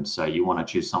long term. So you want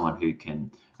to choose someone who can,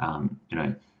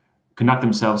 conduct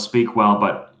themselves, speak well,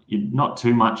 but not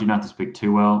too much. You don't have to speak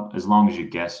too well, as long as your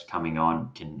guest coming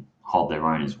on can hold their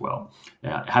own as well.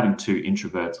 Having 2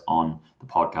 introverts on the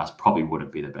podcast probably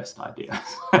wouldn't be the best idea.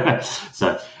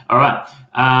 So, all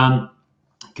right.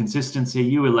 Consistency,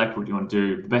 you elect what you want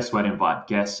to do. The best way to invite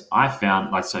guests, I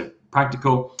found,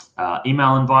 practical,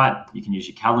 email invite. You can use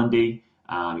your Calendly.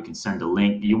 You can send a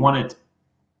link. You want it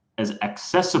as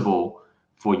accessible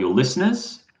for your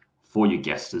listeners, for your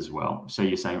guests as well. So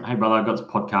you're saying, hey, brother, I got this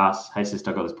podcast. Hey,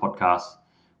 sister, I got this podcast.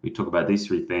 We talk about these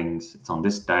 3 things. It's on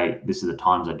this date. This is the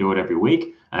times I do it every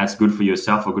week. And that's good for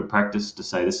yourself, a good practice to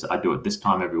say this. I do it this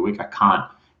time every week. I can't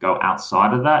go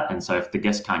outside of that. And so if the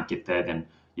guest can't get there, then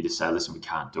you just say, listen, we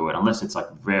can't do it, unless it's like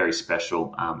a very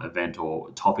special event or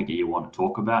topic that you want to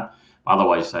talk about.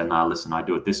 Otherwise, you say, no, listen, I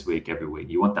do it this week, every week.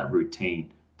 You want that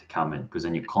routine to come in because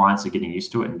then your clients are getting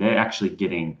used to it and they're actually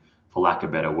getting, for lack of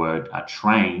a better word,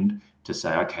 trained to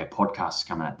say, okay, podcast is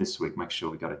coming out this week. Make sure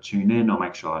we got to tune in, or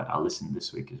make sure I listen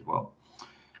this week as well.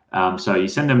 So you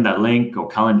send them that link or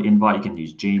calendar invite. You can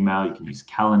use Gmail, you can use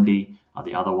Calendly, are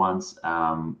the other ones.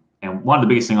 And one of the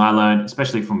biggest things I learned,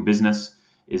 especially from business,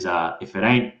 is if it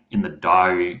ain't in the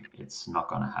diary, it's not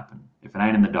going to happen. If it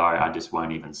ain't in the diary, I just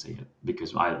won't even see it,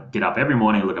 because I get up every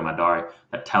morning, look at my diary,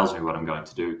 that tells me what I'm going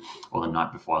to do, or the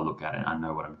night before I look at it, I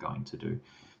know what I'm going to do.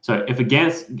 So if a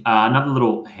guest, another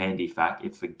little handy fact,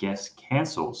 if a guest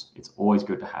cancels, it's always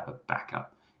good to have a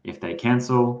backup. If they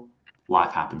cancel,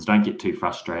 life happens. Don't get too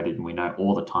frustrated. And we know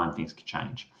all the time things can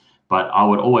change. But I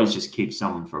would always just keep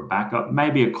someone for a backup,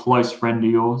 maybe a close friend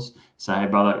of yours. Say, hey,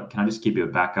 brother, can I just keep you a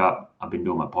backup? I've been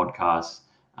doing my podcast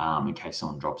in case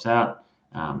someone drops out,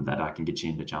 that I can get you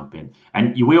in to jump in.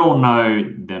 And we all know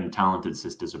them talented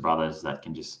sisters or brothers that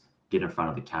can just get in front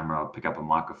of the camera, pick up a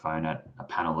microphone at a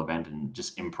panel event and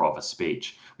just improv a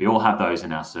speech. We all have those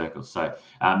in our circles. So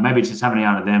maybe just having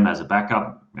one of them as a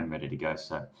backup and ready to go.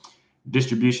 So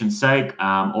distribution's sake,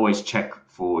 always check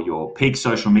for your peak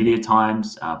social media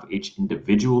times for each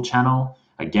individual channel.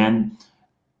 Again,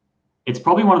 it's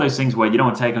probably one of those things where you don't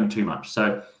want to take on too much.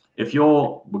 So if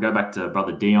we'll go back to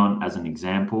Brother Dion as an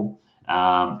example,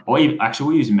 or even, actually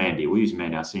we'll use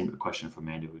Mandy. I've seen a question from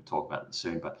Mandy. We'll talk about it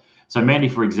soon. But so Mandy,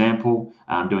 for example,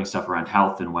 doing stuff around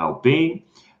health and well-being,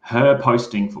 her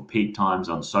posting for peak times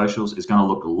on socials is going to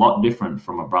look a lot different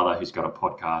from a brother who's got a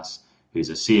podcast, who's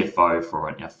a CFO for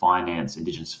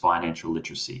Indigenous financial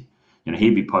literacy.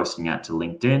 He'd be posting out to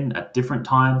LinkedIn at different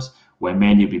times, where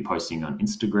Mandy would be posting on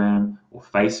Instagram or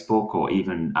Facebook or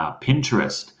even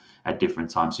Pinterest at different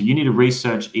times. So you need to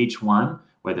research each one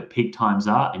where the peak times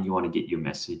are, and you want to get your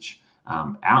message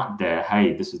out there.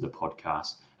 Hey, this is the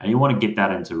podcast. And you want to get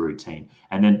that into routine.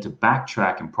 And then to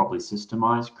backtrack and properly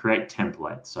systemize, create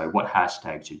templates. So what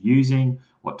hashtags you're using,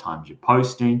 what times you're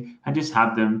posting, and just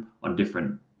have them on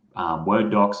different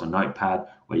Word docs or Notepad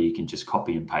where you can just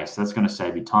copy and paste. That's going to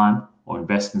save you time, or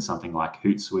invest in something like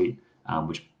Hootsuite,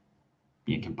 which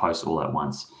you can post all at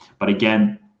once. But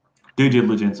again, due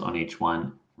diligence on each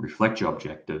one, reflect your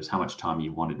objectives, how much time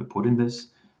you wanted to put in this,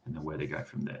 and then where to go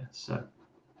from there. So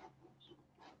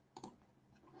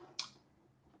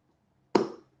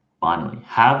finally,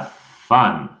 have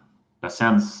fun. That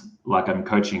sounds like I'm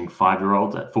coaching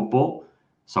 5-year-olds at football,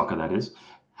 soccer that is.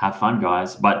 Have fun,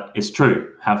 guys. But it's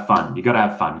true. Have fun. You got to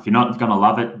have fun. If you're not going to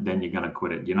love it, then you're going to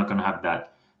quit it. You're not going to have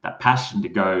that passion to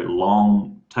go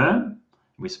long term.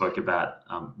 We spoke about,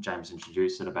 James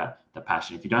introduced it, about the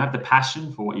passion. If you don't have the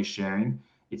passion for what you're sharing,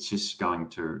 it's just going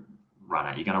to run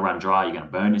out. You're going to run dry. You're going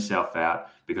to burn yourself out,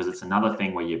 because it's another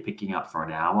thing where you're picking up for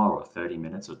an hour or 30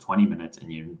 minutes or 20 minutes,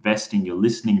 and you're investing, you're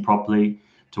listening properly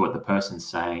to what the person's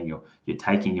saying. You're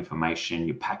taking information,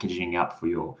 you're packaging up for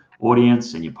your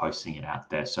audience, and you're posting it out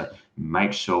there. So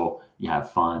make sure you have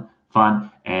fun.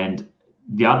 And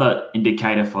the other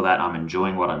indicator for that I'm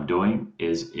enjoying what I'm doing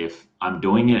is if I'm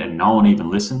doing it and no one even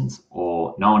listens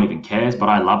or no one even cares, but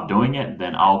I love doing it,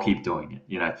 then I'll keep doing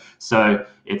it. So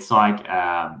it's like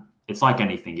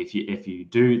anything. If you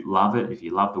do love it, if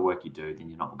you love the work you do, then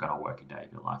you're not going to work a day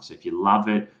of your life. So if you love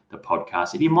it, the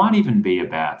podcast, it might even be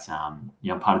about, I'm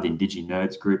part of the Indigi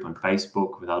Nerds group on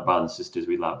Facebook with other brothers and sisters.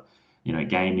 We love,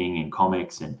 gaming and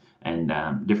comics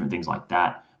and different things like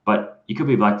that. But you could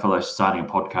be blackfellow starting a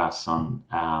podcast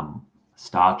on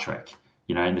Star Trek,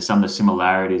 and some of the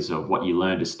similarities of what you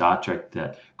learned to Star Trek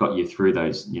that got you through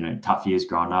those, tough years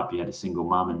growing up. You had a single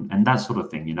mum and that sort of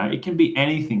thing. It can be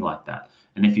anything like that.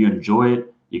 And if you enjoy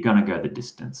it, you're going to go the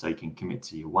distance. So you can commit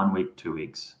to your 1 week, 2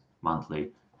 weeks,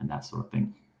 monthly, and that sort of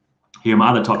thing. Here are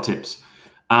my other top tips.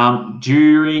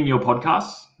 During your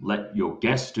podcast, let your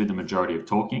guests do the majority of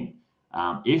talking.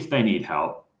 If they need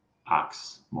help,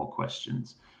 ask more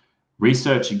questions.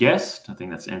 Research your guest. I think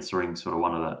that's answering sort of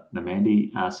one of the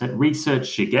Mandy said.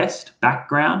 Research your guest,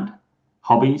 background,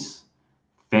 hobbies,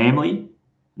 family,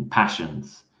 and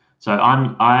passions. So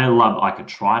I love like a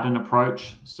Trident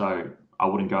approach. So I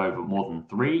wouldn't go over more than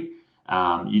 3.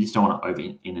 You just don't want to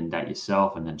over inundate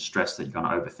yourself and then stress that you're going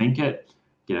to overthink it.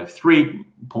 3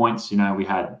 points. We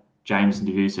had James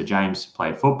interview. So James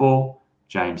played football.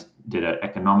 James did an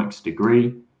economics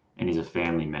degree, and he's a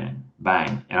family man.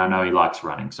 Bang. And I know he likes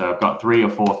running. So I've got 3 or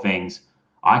 4 things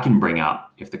I can bring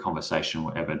up if the conversation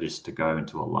were ever just to go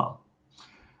into a lull.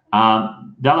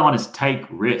 The other one is take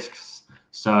risks.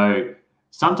 So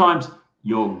sometimes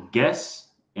your guests,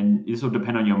 and this will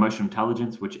depend on your emotional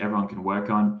intelligence, which everyone can work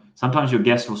on. Sometimes your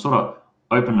guests will sort of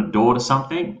open a door to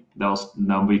something.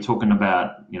 They'll be talking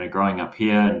about, growing up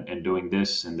here and doing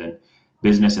this, and then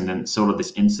business, and then sort of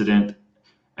this incident.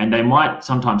 And they might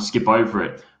sometimes skip over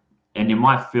it. And you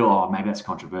might feel, oh, maybe that's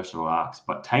controversial to ask.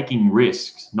 But taking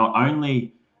risks not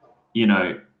only,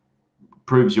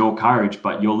 proves your courage,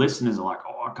 but your listeners are like,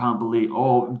 oh, I can't believe,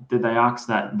 oh, did they ask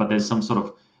that? But there's some sort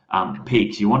of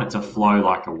peaks. You want it to flow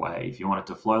like a wave. You want it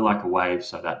to flow like a wave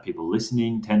so that people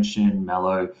listening, tension,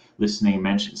 mellow, listening,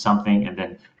 mention something, and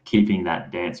then keeping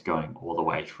that dance going all the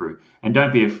way through. And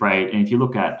don't be afraid. And if you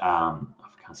look at, I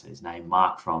can't say his name,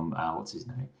 Mark from, what's his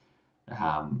name?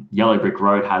 Yellow Brick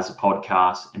Road has a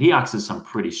podcast, and he asks us some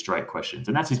pretty straight questions,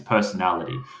 and that's his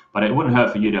personality. But it wouldn't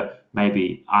hurt for you to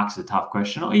maybe ask a tough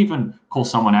question, or even call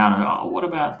someone out and go, oh, what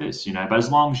about this? But as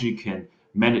long as you can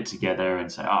mend it together and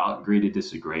say, oh, agree to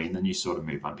disagree, and then you sort of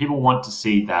move on. People want to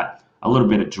see that a little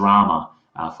bit of drama,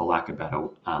 for lack of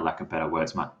better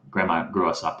words. My grandma grew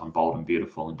us up on Bold and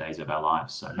Beautiful in Days of Our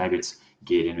Lives, so maybe it's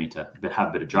geared in me to have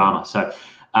a bit of drama. So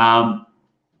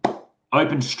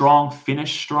open strong,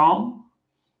 finish strong.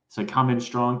 So come in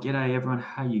strong. G'day everyone,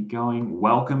 how you going?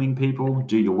 Welcoming people,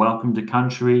 do your welcome to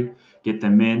country, get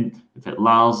them in if it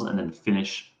lulls, and then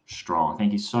finish strong.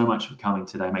 Thank you so much for coming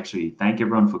today. Make sure you thank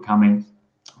everyone for coming.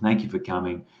 Thank you for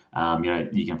coming.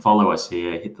 You can follow us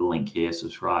here, hit the link here,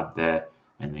 subscribe there,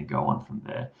 and then go on from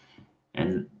there.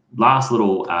 And last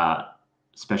little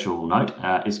special note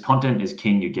is content is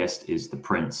king, your guest is the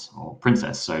prince or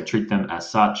princess. So treat them as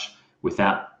such.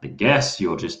 Without the guest,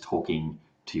 you're just talking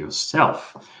to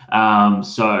yourself.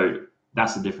 So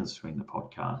that's the difference between the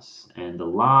podcasts. And the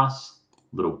last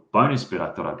little bonus bit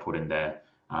I thought I'd put in there,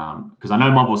 because I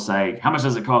know Mob will say, how much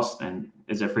does it cost? And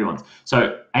is there free ones?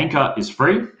 So Anchor is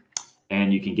free,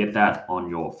 and you can get that on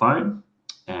your phone,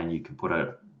 and you can put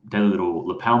a daily little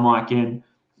lapel mic in.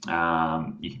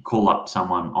 You can call up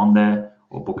someone on there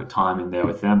or book a time in there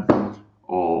with them,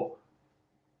 or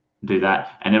do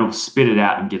that, and it'll spit it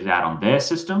out and get it out on their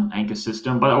system, Anchor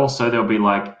system. But also there'll be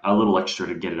like a little extra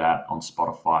to get it out on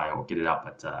Spotify or get it up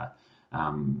at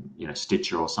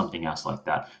Stitcher or something else like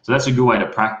that. So that's a good way to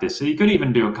practice. So you could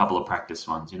even do a couple of practice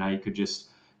ones. You could just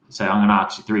say, I'm going to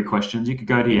ask you 3 questions. You could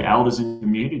go to your elders in the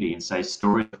community and say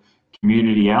story of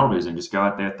community elders, and just go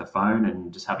out there at the phone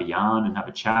and just have a yarn and have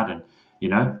a chat, and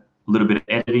a little bit of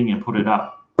editing and put it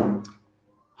up.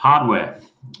 Hardware.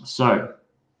 So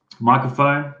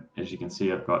microphone, as you can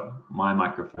see, I've got my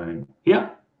microphone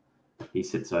here. He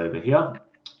sits over here.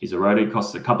 He's a Rode,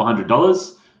 costs a couple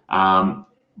 $100.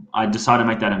 I decided to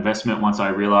make that investment once I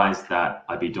realized that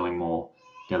I'd be doing more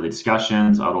daily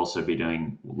discussions. I'd also be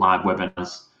doing live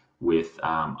webinars with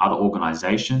other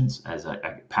organizations as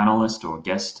a panelist or a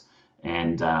guest.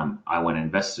 And I went and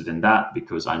invested in that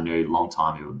because I knew long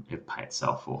time it would pay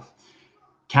itself off.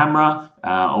 Camera,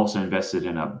 also invested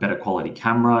in a better quality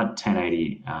camera,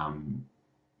 1080p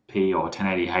or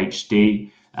 1080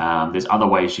 HD. There's other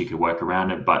ways you could work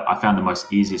around it, but I found the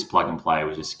most easiest plug and play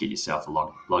was just get yourself a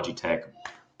Logitech,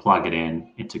 plug it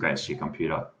in, integrates to your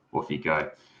computer, off you go.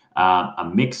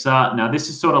 A mixer. Now this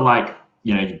is sort of like,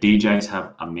 DJs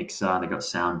have a mixer, they've got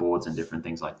soundboards and different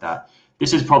things like that.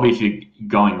 This is probably if you're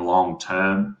going long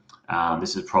term.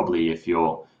 This is probably if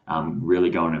you're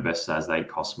really going to invest, as they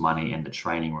cost money and the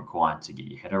training required to get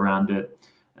your head around it.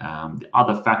 The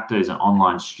other factor is an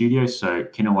online studio. So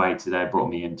Kinaway today brought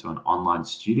me into an online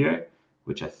studio,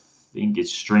 which I think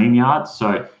is StreamYard.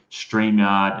 So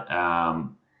StreamYard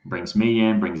brings me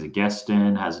in, brings a guest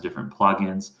in, has different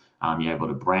plugins. You're able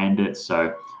to brand it.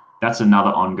 So that's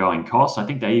another ongoing cost. I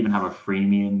think they even have a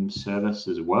freemium service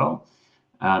as well.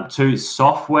 2,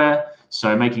 software.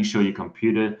 So making sure your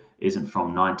computer isn't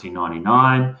from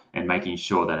 1999 and making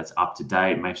sure that it's up to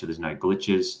date, make sure there's no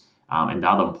glitches. And the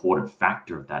other important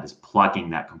factor of that is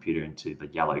plugging that computer into the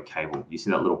yellow cable. You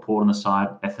see that little port on the side,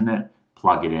 Ethernet,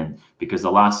 plug it in, because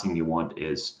the last thing you want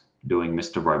is doing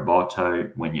Mr.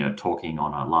 Roboto when you're talking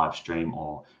on a live stream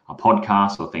or a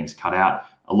podcast or things cut out.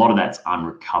 A lot of that's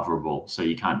unrecoverable, so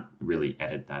you can't really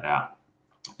edit that out.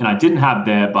 And I didn't have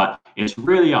there, but it's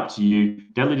really up to you.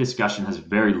 Daily Discussion has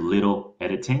very little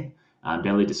editing.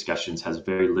 Daily Discussions has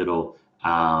very little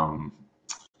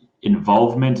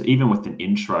involvement, even with an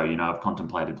intro. I've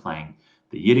contemplated playing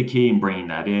the Yitter key and bringing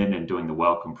that in and doing the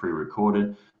welcome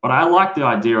pre-recorded. But I like the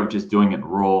idea of just doing it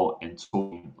raw and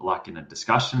talking like in a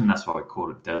discussion. That's why we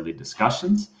call it Daily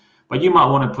Discussions. But you might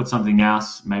want to put something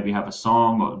else, maybe have a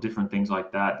song or different things like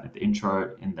that at the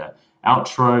intro, in the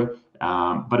outro.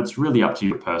 But it's really up to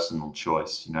your personal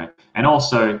choice, And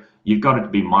also, you've got to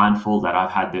be mindful that I've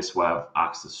had this where I've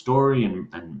asked the story,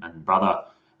 and brother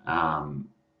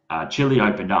Chili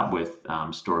opened up with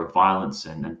story of violence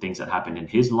and things that happened in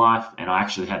his life, and I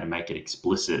actually had to make it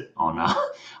explicit on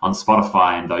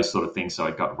Spotify and those sort of things, so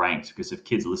it got ranked, because if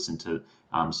kids listen to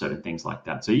certain things like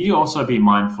that. So you also be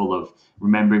mindful of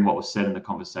remembering what was said in the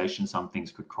conversation. Some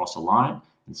things could cross a line,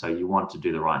 and so you want to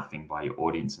do the right thing by your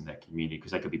audience and their community,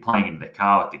 because they could be playing in their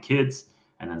car with the kids,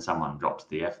 and then someone drops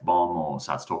the F-bomb or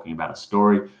starts talking about a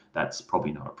story, that's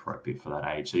probably not appropriate for that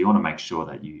age. So you want to make sure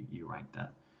that you rank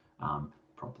that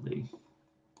properly.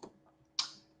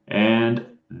 And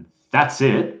that's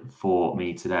it for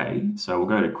me today. So we'll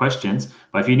go to questions.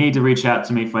 But if you need to reach out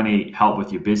to me for any help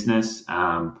with your business,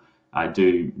 I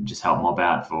do just help mob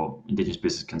out for Indigenous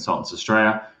Business Consultants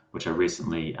Australia, which I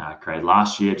recently created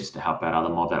last year just to help out other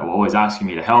mob that were always asking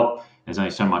me to help. There's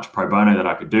only so much pro bono that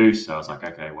I could do. So I was like,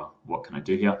 okay, well, what can I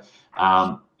do here?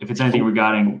 If it's anything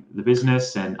regarding the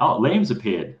business and, oh, Liam's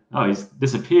appeared. Oh, he's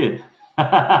disappeared.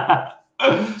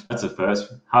 That's a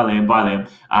first. Hi, Liam. Bye, Liam.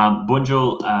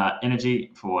 Bunjil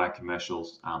Energy for our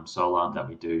commercials, solar that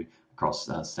we do across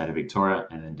the state of Victoria,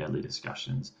 and then Deadly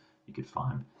Discussions. You could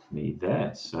find me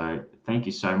there. So thank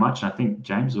you so much. And I think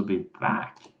James will be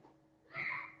back.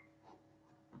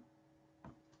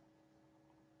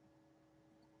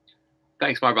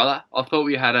 Thanks, my brother. I thought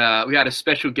we had a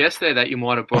special guest there that you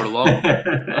might have brought along.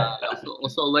 I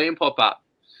saw Liam pop up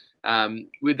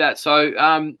with that. So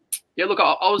yeah, look,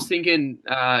 I was thinking,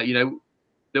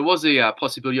 there was a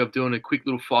possibility of doing a quick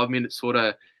little 5-minute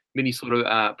mini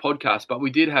podcast, but we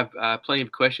did have plenty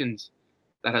of questions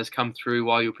that has come through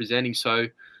while you're presenting. So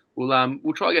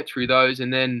we'll try to get through those,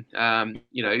 and then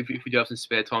if we do have some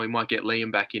spare time, we might get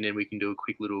Liam back in and we can do a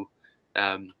quick little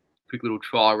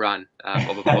trial run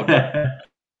of a podcast.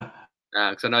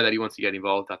 Because I know that he wants to get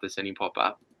involved after sending pop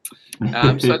up. So the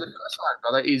first one,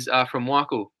 brother, is from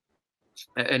Michael.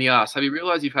 And he asks, have you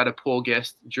realised you've had a poor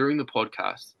guest during the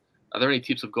podcast? Are there any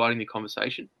tips of guiding the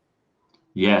conversation?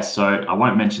 Yeah, so I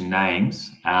won't mention names.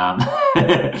 So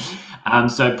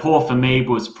poor for me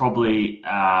was probably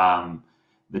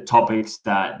the topics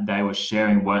that they were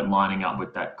sharing weren't lining up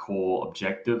with that core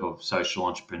objective of social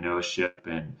entrepreneurship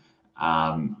and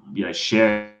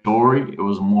sharing story. It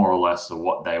was more or less of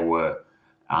what they were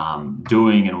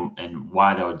doing and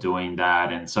why they were doing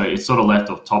that, and so it sort of left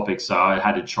off topic. So I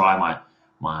had to try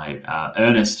my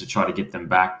earnest to try to get them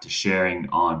back to sharing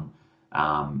on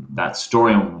that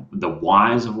story and the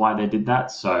whys of why they did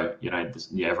that. So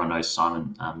everyone knows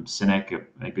Simon Sinek,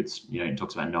 a good he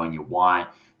talks about knowing your why.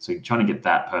 So you're trying to get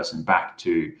that person back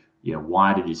to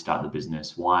why did you start the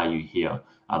business? Why are you here?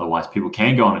 Otherwise, people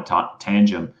can go on a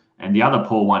tangent. And the other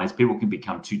poor one is people can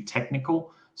become too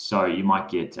technical. So you might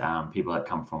get people that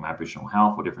come from Aboriginal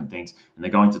health or different things, and they're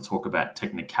going to talk about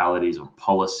technicalities of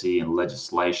policy and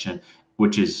legislation,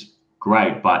 which is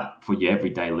great. But for your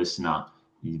everyday listener,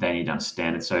 they need to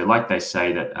understand it. So like they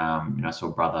say that, I saw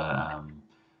brother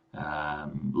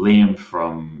Liam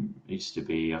from, used to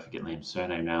be, I forget Liam's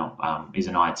surname now, he's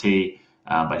an IT,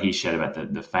 but he shared about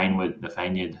the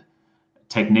Fanyard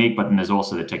technique, but then there's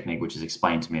also the technique which is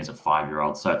explained to me as a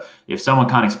 5-year-old. So if someone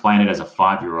can't explain it as a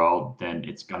 5-year-old, then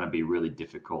it's going to be really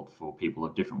difficult for people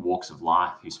of different walks of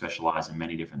life who specialize in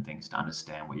many different things to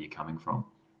understand where you're coming from.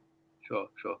 Sure.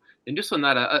 And just on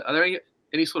that, are there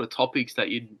any sort of topics that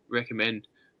you'd recommend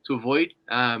to avoid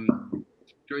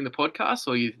during the podcast,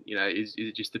 or is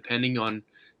it just depending on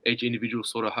each individual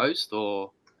sort of host,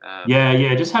 or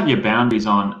just have your boundaries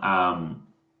on.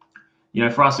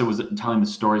 For us, it was telling the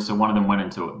story. So one of them went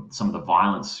into some of the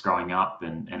violence growing up,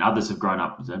 and others have grown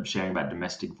up sharing about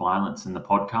domestic violence in the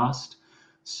podcast.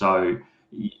 So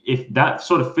if that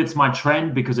sort of fits my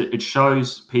trend, because it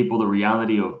shows people the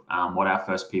reality of what our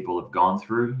first people have gone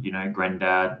through,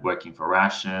 granddad working for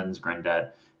rations,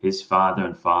 granddad, his father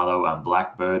and father,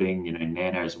 blackbirding,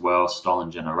 Nana as well, stolen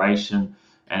generation,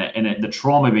 and the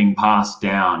trauma being passed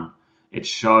down, it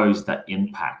shows that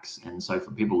impacts. And so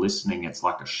for people listening, it's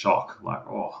like a shock, like,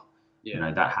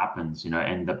 that happens,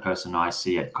 and the person I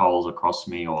see at Coles across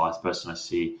me, or the person I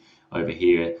see over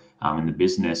here in the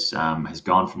business has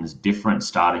gone from this different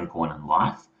starting point in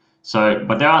life. So,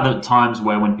 but there are the times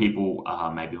where when people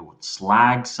maybe will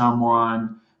slag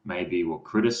someone, maybe will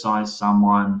criticize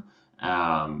someone,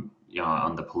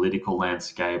 on the political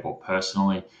landscape or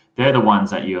personally, they're the ones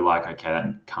that you're like, okay,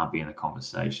 that can't be in the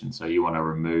conversation. So you want to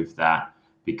remove that,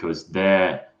 because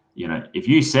they're, if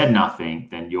you said nothing,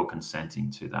 then you're consenting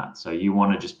to that. So you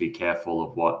want to just be careful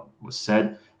of what was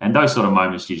said. And those sort of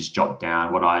moments, you just jot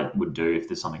down. What I would do if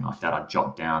there's something like that, I'd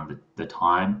jot down the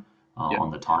time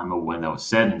on the timer when that was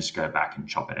said, and just go back and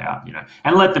chop it out,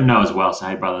 and let them know as well. Say,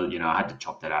 hey, brother, I had to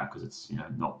chop that out because it's,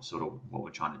 not sort of what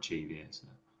we're trying to achieve here. So.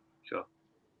 Sure.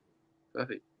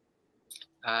 Perfect.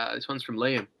 This one's from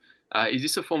Liam. Is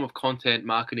this a form of content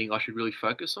marketing I should really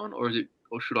focus on, or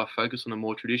should I focus on the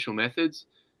more traditional methods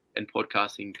and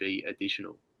podcasting be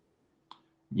additional?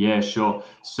 Yeah, sure.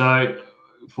 So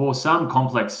for some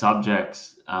complex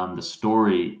subjects, the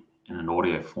story in an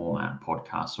audio format,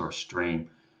 podcast or a stream,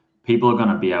 people are going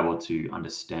to be able to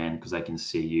understand because they can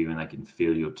see you and they can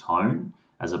feel your tone,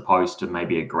 as opposed to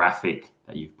maybe a graphic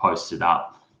that you've posted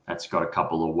up that's got a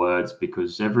couple of words,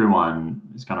 because everyone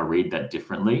is going to read that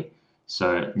differently.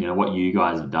 So, what you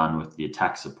guys have done with the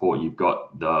attack support, you've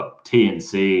got the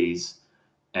TNCs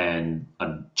and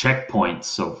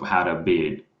checkpoints of how to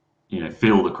be,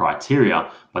 fill the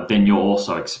criteria, but then you're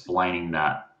also explaining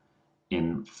that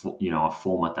in a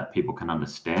format that people can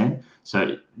understand.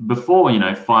 So before,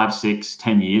 5, 6,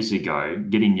 10 years ago,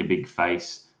 getting your big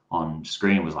face on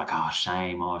screen was like, oh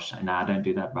shame, nah, don't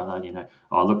do that, brother.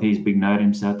 Oh look, he's big nerd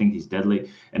himself, I think he's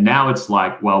deadly. And now it's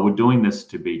like, well, we're doing this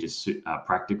to be just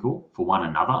practical for one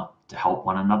another, to help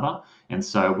one another. And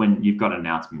so when you've got an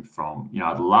announcement from,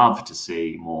 I'd love to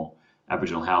see more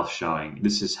Aboriginal health showing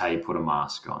this is how you put a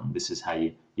mask on, this is how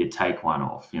you take one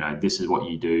off, this is what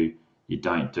you do, you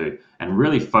don't do, and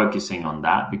really focusing on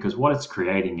that, because what it's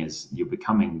creating is you're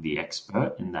becoming the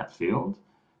expert in that field,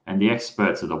 and the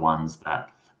experts are the ones that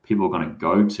people are going to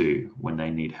go to when they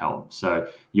need help. So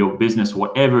your business,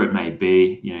 whatever it may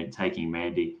be, taking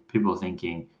Mandy, people are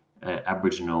thinking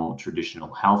Aboriginal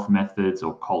traditional health methods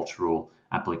or cultural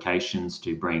applications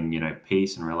to bring,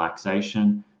 peace and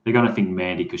relaxation. They're going to think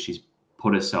Mandy because she's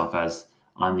put herself as,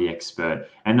 I'm the expert.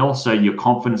 And also your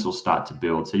confidence will start to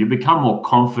build. So you become more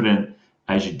confident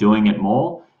as you're doing it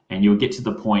more, and you'll get to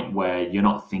the point where you're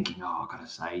not thinking, oh, I've got to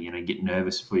say, get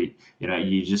nervous for you.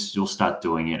 You'll start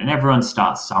doing it. And everyone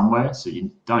starts somewhere, so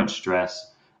you don't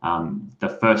stress.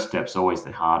 The first step's always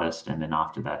the hardest, and then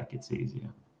after that, it gets easier.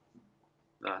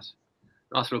 Nice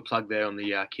little plug there on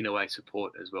the Kinaway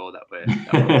support as well. That way,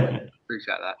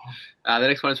 appreciate that. The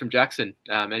next one is from Jackson,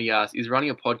 and he asks, is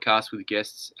running a podcast with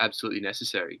guests absolutely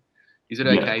necessary? Is it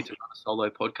okay to run a solo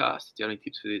podcast? Do you have any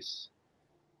tips for this?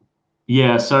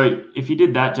 Yeah, so if you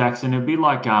did that, Jackson, it'd be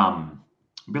like a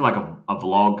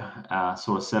vlog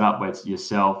sort of setup where it's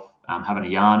yourself having a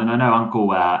yarn. And I know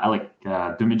Uncle Alec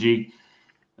Dumaji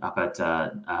up at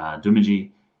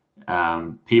Dumaji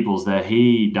Peoples there,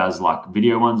 he does like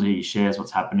video ones. He shares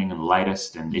what's happening and the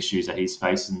latest and issues that he's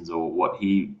facing, or what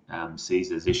he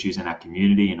sees as issues in our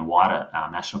community and a wider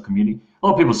national community. A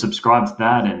lot of people subscribe to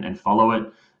that and follow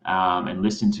it and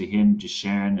listen to him just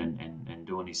sharing and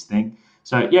doing his thing.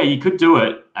 So yeah, you could do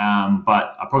it,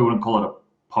 but I probably wouldn't call it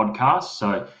a podcast.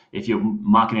 So if you're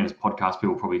marketing it as a podcast,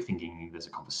 people are probably thinking there's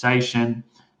a conversation,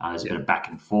 there's a bit of back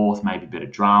and forth, maybe a bit of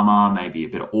drama, maybe a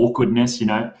bit of awkwardness,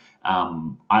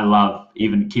 I love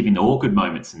even keeping the awkward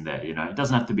moments in there, it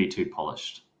doesn't have to be too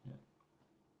polished.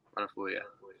 Wonderful, yeah.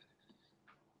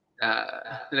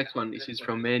 The next one, this is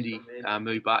from Mandy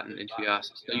Moo Button, and she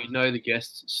asks, do you know the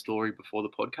guest's story before the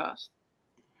podcast?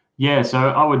 Yeah, so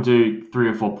I would do 3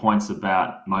 or 4 points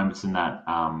about moments in that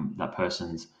that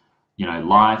person's,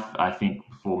 life. I think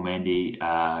before Mandy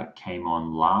came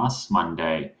on last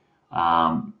Monday,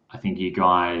 I think you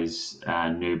guys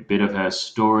knew a bit of her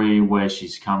story, where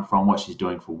she's come from, what she's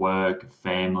doing for work,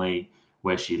 family,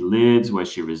 where she lives, where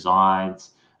she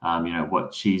resides,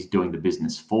 what she's doing the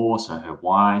business for, so her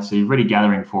why. So you're already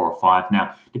gathering 4 or 5.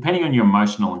 Now, depending on your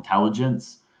emotional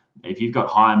intelligence, if you've got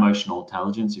high emotional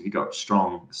intelligence, if you've got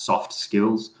strong soft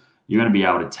skills, you're going to be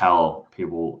able to tell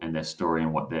people and their story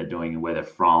and what they're doing and where they're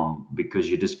from, because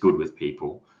you're just good with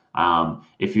people.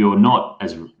 If you're not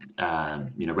as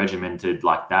regimented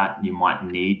like that, you might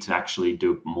need to actually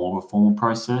do more of a formal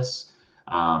process.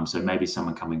 So maybe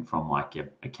someone coming from like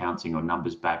accounting or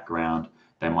numbers background,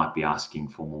 they might be asking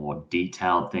for more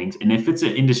detailed things. And if it's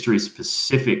an industry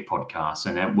specific podcast,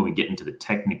 and then when we get into the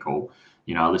technical,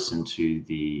 I listen to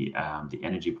the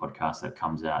energy podcast that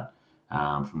comes out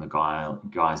from the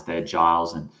guys there,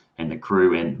 Giles and the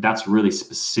crew, and that's really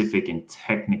specific and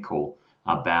technical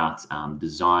about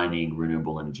designing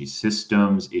renewable energy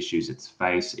systems, issues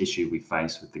we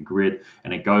face with the grid,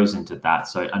 and it goes into that.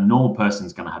 So a normal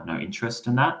person's going to have no interest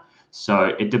in that.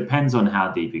 So it depends on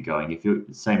how deep you're going. If you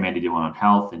say Mandy did one on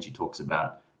health, and she talks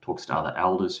to other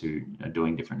elders who are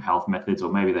doing different health methods, or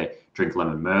maybe they drink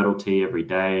lemon myrtle tea every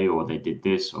day, or they did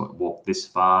this or walked this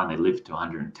far and they lived to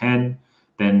 110,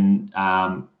 then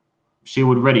she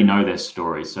would already know their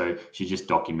story. So she's just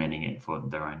documenting it for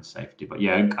their own safety. But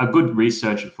yeah, a good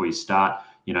research before you start.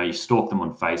 You stalk them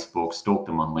on Facebook, stalk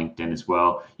them on LinkedIn as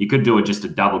well. You could do it just a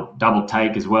double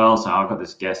take as well. So I've got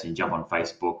this guest, and you jump on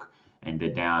Facebook and they're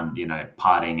down,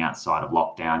 partying outside of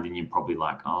lockdown, then you're probably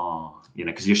like, oh,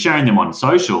 because you're sharing them on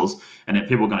socials, and then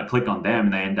people are going to click on them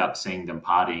and they end up seeing them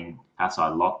partying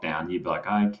outside lockdown. You'd be like,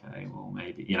 okay, well,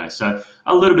 maybe, so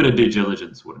a little bit of due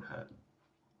diligence wouldn't hurt.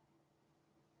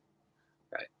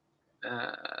 Great.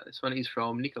 This one is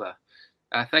from Nicola.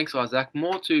 Thanks, Isaac.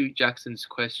 More to Jackson's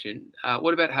question.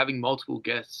 What about having multiple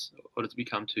guests, or does it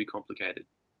become too complicated?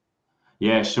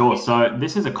 Yeah, sure. So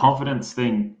this is a confidence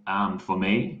thing for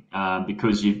me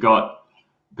because you've got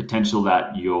potential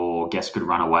that your guest could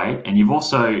run away, and you've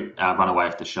also run away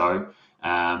with the show.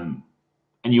 Um,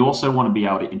 and you also want to be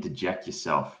able to interject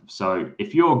yourself. So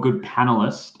if you're a good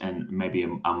panelist and maybe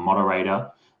a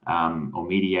moderator or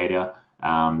mediator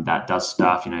that does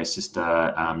stuff, Sister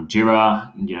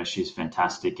Jira, she's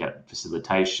fantastic at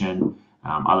facilitation.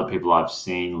 Other people I've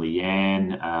seen,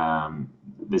 Leanne,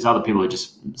 there's other people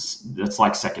that's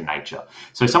like second nature.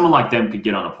 So someone like them could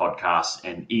get on a podcast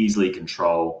and easily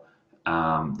control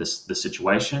the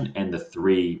situation and the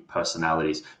three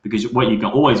personalities, because what you're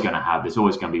always going to have, there's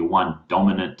always going to be one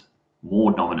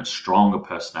more dominant, stronger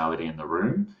personality in the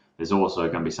room. There's also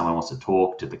going to be someone who wants to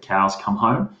talk till the cows come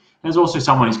home. There's also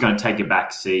someone who's going to take a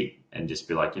back seat and just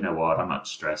be like, you know what, I'm not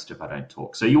stressed if I don't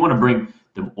talk. So you want to bring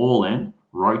them all in,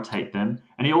 rotate them,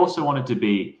 and you also want it to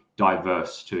be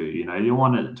diverse too. You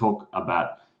want to talk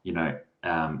about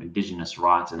Indigenous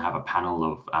rights and have a panel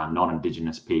of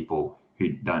non-Indigenous people who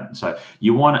don't. So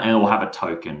you want to, or have a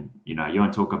token, you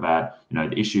want to talk about,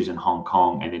 the issues in Hong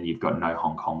Kong, and then you've got no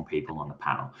Hong Kong people on the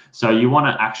panel. So you want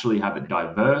to actually have it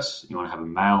diverse. You want to have a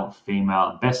male,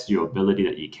 female, best your ability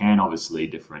that you can. Obviously,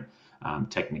 different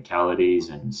technicalities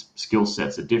and skill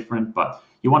sets are different, but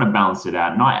you want to balance it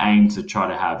out. And I aim to try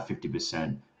to have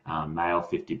 50% male,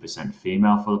 50%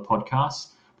 female for the podcast.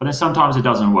 But then sometimes it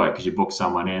doesn't work because you book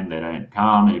someone in, they don't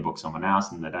come, and you book someone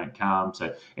else and they don't come.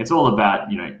 So it's all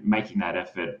about, making that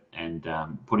effort and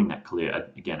putting that clear,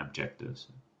 again, objectives.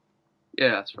 Yeah,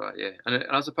 that's right. Yeah, and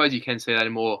I suppose you can see that in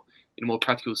a more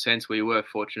practical sense, where you were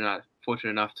fortunate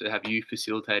enough to have you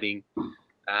facilitating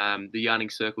the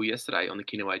yarning circle yesterday on the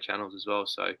Kinaway channels as well.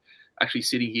 So actually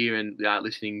sitting here and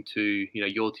listening to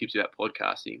your tips about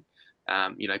podcasting,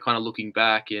 kind of looking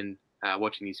back and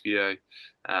watching this video.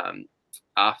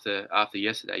 After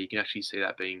yesterday, you can actually see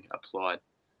that being applied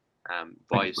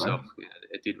by yourself.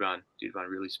 It did run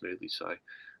really smoothly. So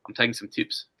I'm taking some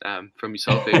tips from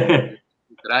yourself today.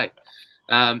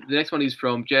 The next one is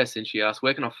from Jess, and she asks,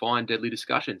 "Where can I find Deadly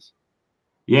Discussions?"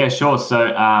 Yeah, sure. So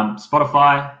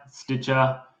Spotify,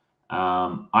 Stitcher,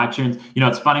 iTunes.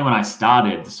 It's funny, when I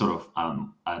started, sort of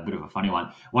a bit of a funny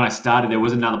one. When I started, there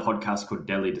was another podcast called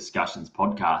Deadly Discussions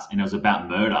Podcast, and it was about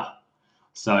murder.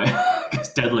 So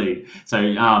it's deadly. So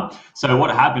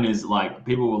what happened is, like,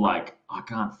 people were like, I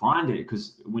can't find it,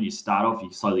 because when you start off,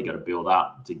 you slowly got to build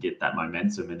up to get that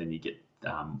momentum, and then you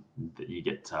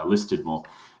get listed more.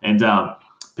 And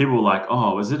people were like,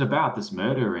 oh, was it about this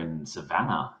murder in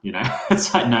Savannah?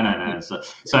 It's like, no. So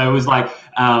it was like,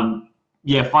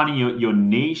 finding your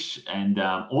niche, and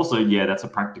also, that's a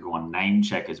practical one. Name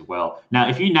check as well. Now,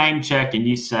 if you name check and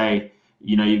you say,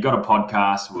 you've got a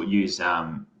podcast, we'll use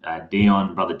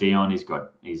Brother Dion, he's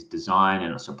got his design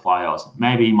and a supplier.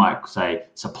 Maybe he might say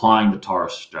supplying the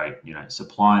Torres Strait,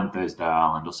 supplying Thursday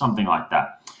Island, or something like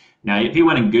that. Now, if you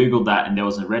went and Googled that and there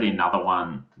was already another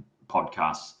one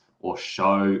podcast or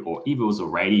show, or even it was a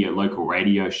local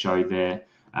radio show there,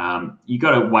 you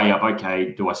got to weigh up,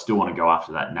 okay, do I still want to go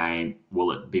after that name?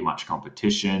 Will it be much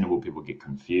competition? Will people get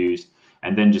confused?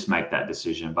 And then just make that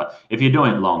decision. But if you're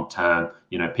doing it long term,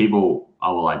 people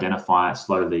will identify it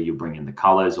slowly. You bring in the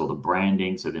colors or the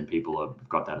branding, so then people have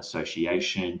got that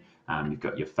association. You've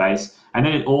got your face, and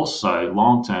then it also,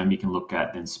 long term, you can look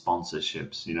at then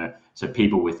sponsorships. So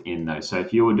people within those. So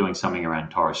if you were doing something around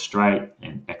Torres Strait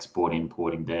and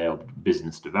importing there, or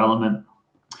business development,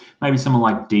 maybe someone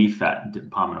like DFAT,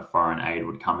 Department of Foreign Aid,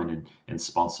 would come in and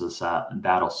sponsor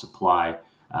that, or supply.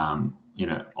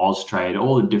 Austrade,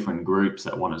 all the different groups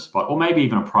that want to spot, or maybe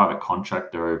even a private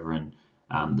contractor over in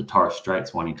the Torres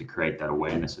Straits wanting to create that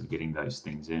awareness of getting those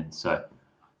things in. So,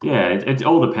 it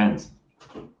all depends.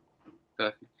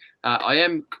 Perfect. I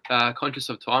am conscious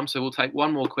of time, so we'll take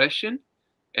one more question,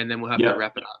 and then we'll have to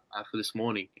wrap it up for this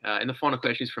morning. And the final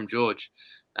question is from George,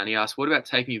 and he asks, "What about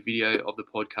taking a video of the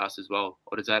podcast as well,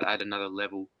 or does that add another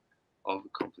level of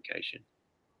complication?"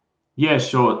 Yeah,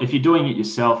 sure. If you're doing it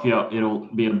yourself, it'll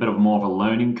be a bit of more of a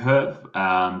learning curve,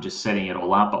 just setting it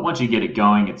all up. But once you get it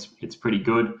going, it's pretty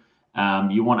good.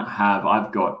 You want to have,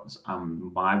 I've got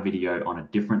my video on a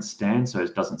different stand, so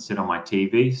it doesn't sit on my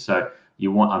TV. So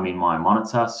my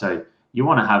monitor. So you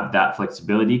want to have that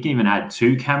flexibility. You can even add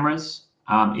 2 cameras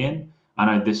in. I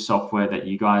know this software that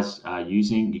you guys are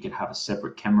using, you can have a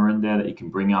separate camera in there that you can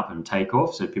bring up and take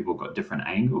off, so people have got different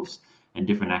angles and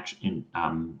different action,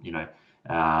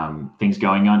 things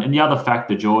going on. And the other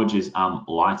factor, George, is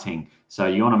lighting. So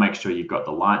you want to make sure you've got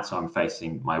the light. So I'm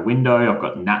facing my window. I've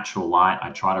got natural light. I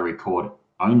try to record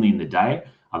only in the day.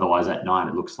 Otherwise, at night,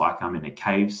 it looks like I'm in a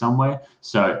cave somewhere.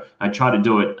 So I try to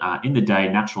do it in the day,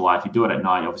 natural light. If you do it at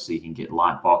night, obviously you can get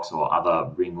light box or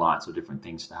other ring lights or different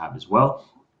things to have as well.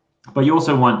 But you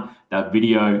also want that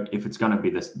video, if it's going to be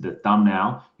the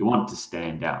thumbnail, you want it to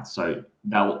stand out. So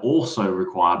that will also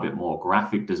require a bit more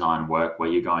graphic design work where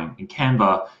you're going in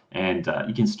Canva, and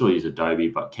you can still use Adobe,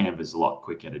 but Canva is a lot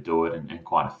quicker to do it and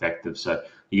quite effective. So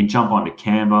you can jump onto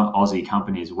Canva, Aussie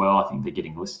company as well. I think they're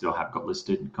getting listed or have got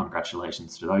listed. And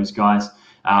congratulations to those guys.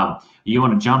 You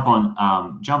want to jump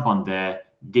on there,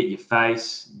 get your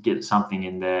face, get something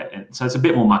in there. And so it's a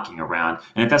bit more mucking around.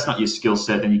 And if that's not your skill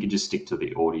set, then you can just stick to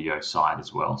the audio side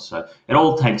as well. So it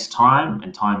all takes time,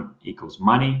 and time equals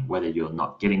money, whether you're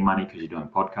not getting money because you're doing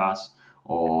podcasts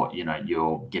or,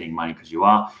 you're getting money because you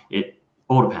are. It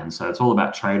all depends. So it's all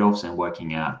about trade-offs and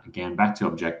working out, again, back to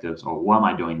objectives, or what am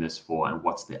I doing this for and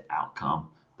what's the outcome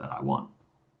that I want.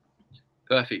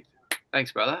 Perfect.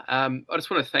 Thanks, brother. I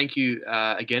just want to thank you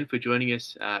again for joining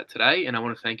us today, and I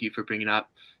want to thank you for bringing up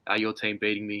your team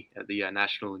beating me at the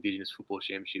National Indigenous Football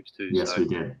Championships too. Yes, we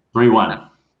did. 3-1.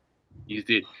 You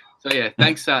did. So yeah,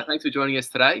 thanks for joining us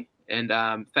today, and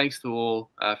thanks to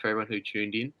all for everyone who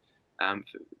tuned in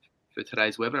for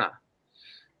today's webinar.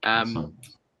 Awesome.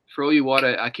 For all you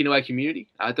wider Kinaway community,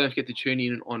 don't forget to tune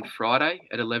in on Friday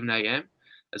at 11 a.m.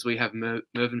 as we have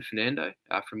Mervyn Fernando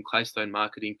from Claystone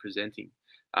Marketing presenting.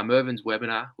 Mervyn's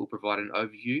webinar will provide an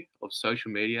overview of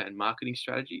social media and marketing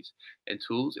strategies and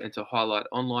tools, and to highlight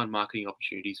online marketing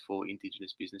opportunities for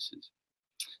Indigenous businesses.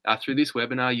 Through this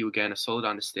webinar, you will gain a solid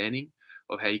understanding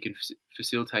of how you can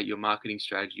facilitate your marketing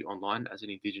strategy online as an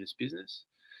Indigenous business.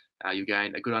 You'll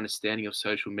gain a good understanding of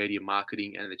social media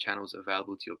marketing and the channels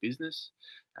available to your business,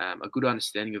 a good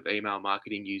understanding of email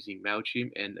marketing using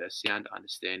MailChimp, and a sound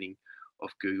understanding of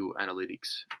Google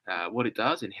Analytics, what it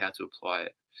does and how to apply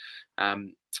it.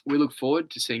 We look forward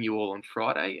to seeing you all on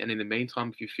Friday. And in the meantime,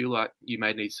 if you feel like you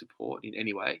may need support in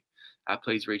any way,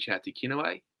 please reach out to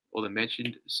Kinaway or the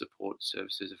mentioned support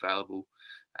services available,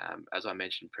 as I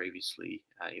mentioned previously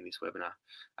in this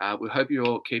webinar. We hope you're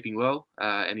all keeping well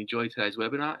and enjoy today's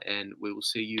webinar, and we will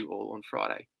see you all on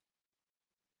Friday.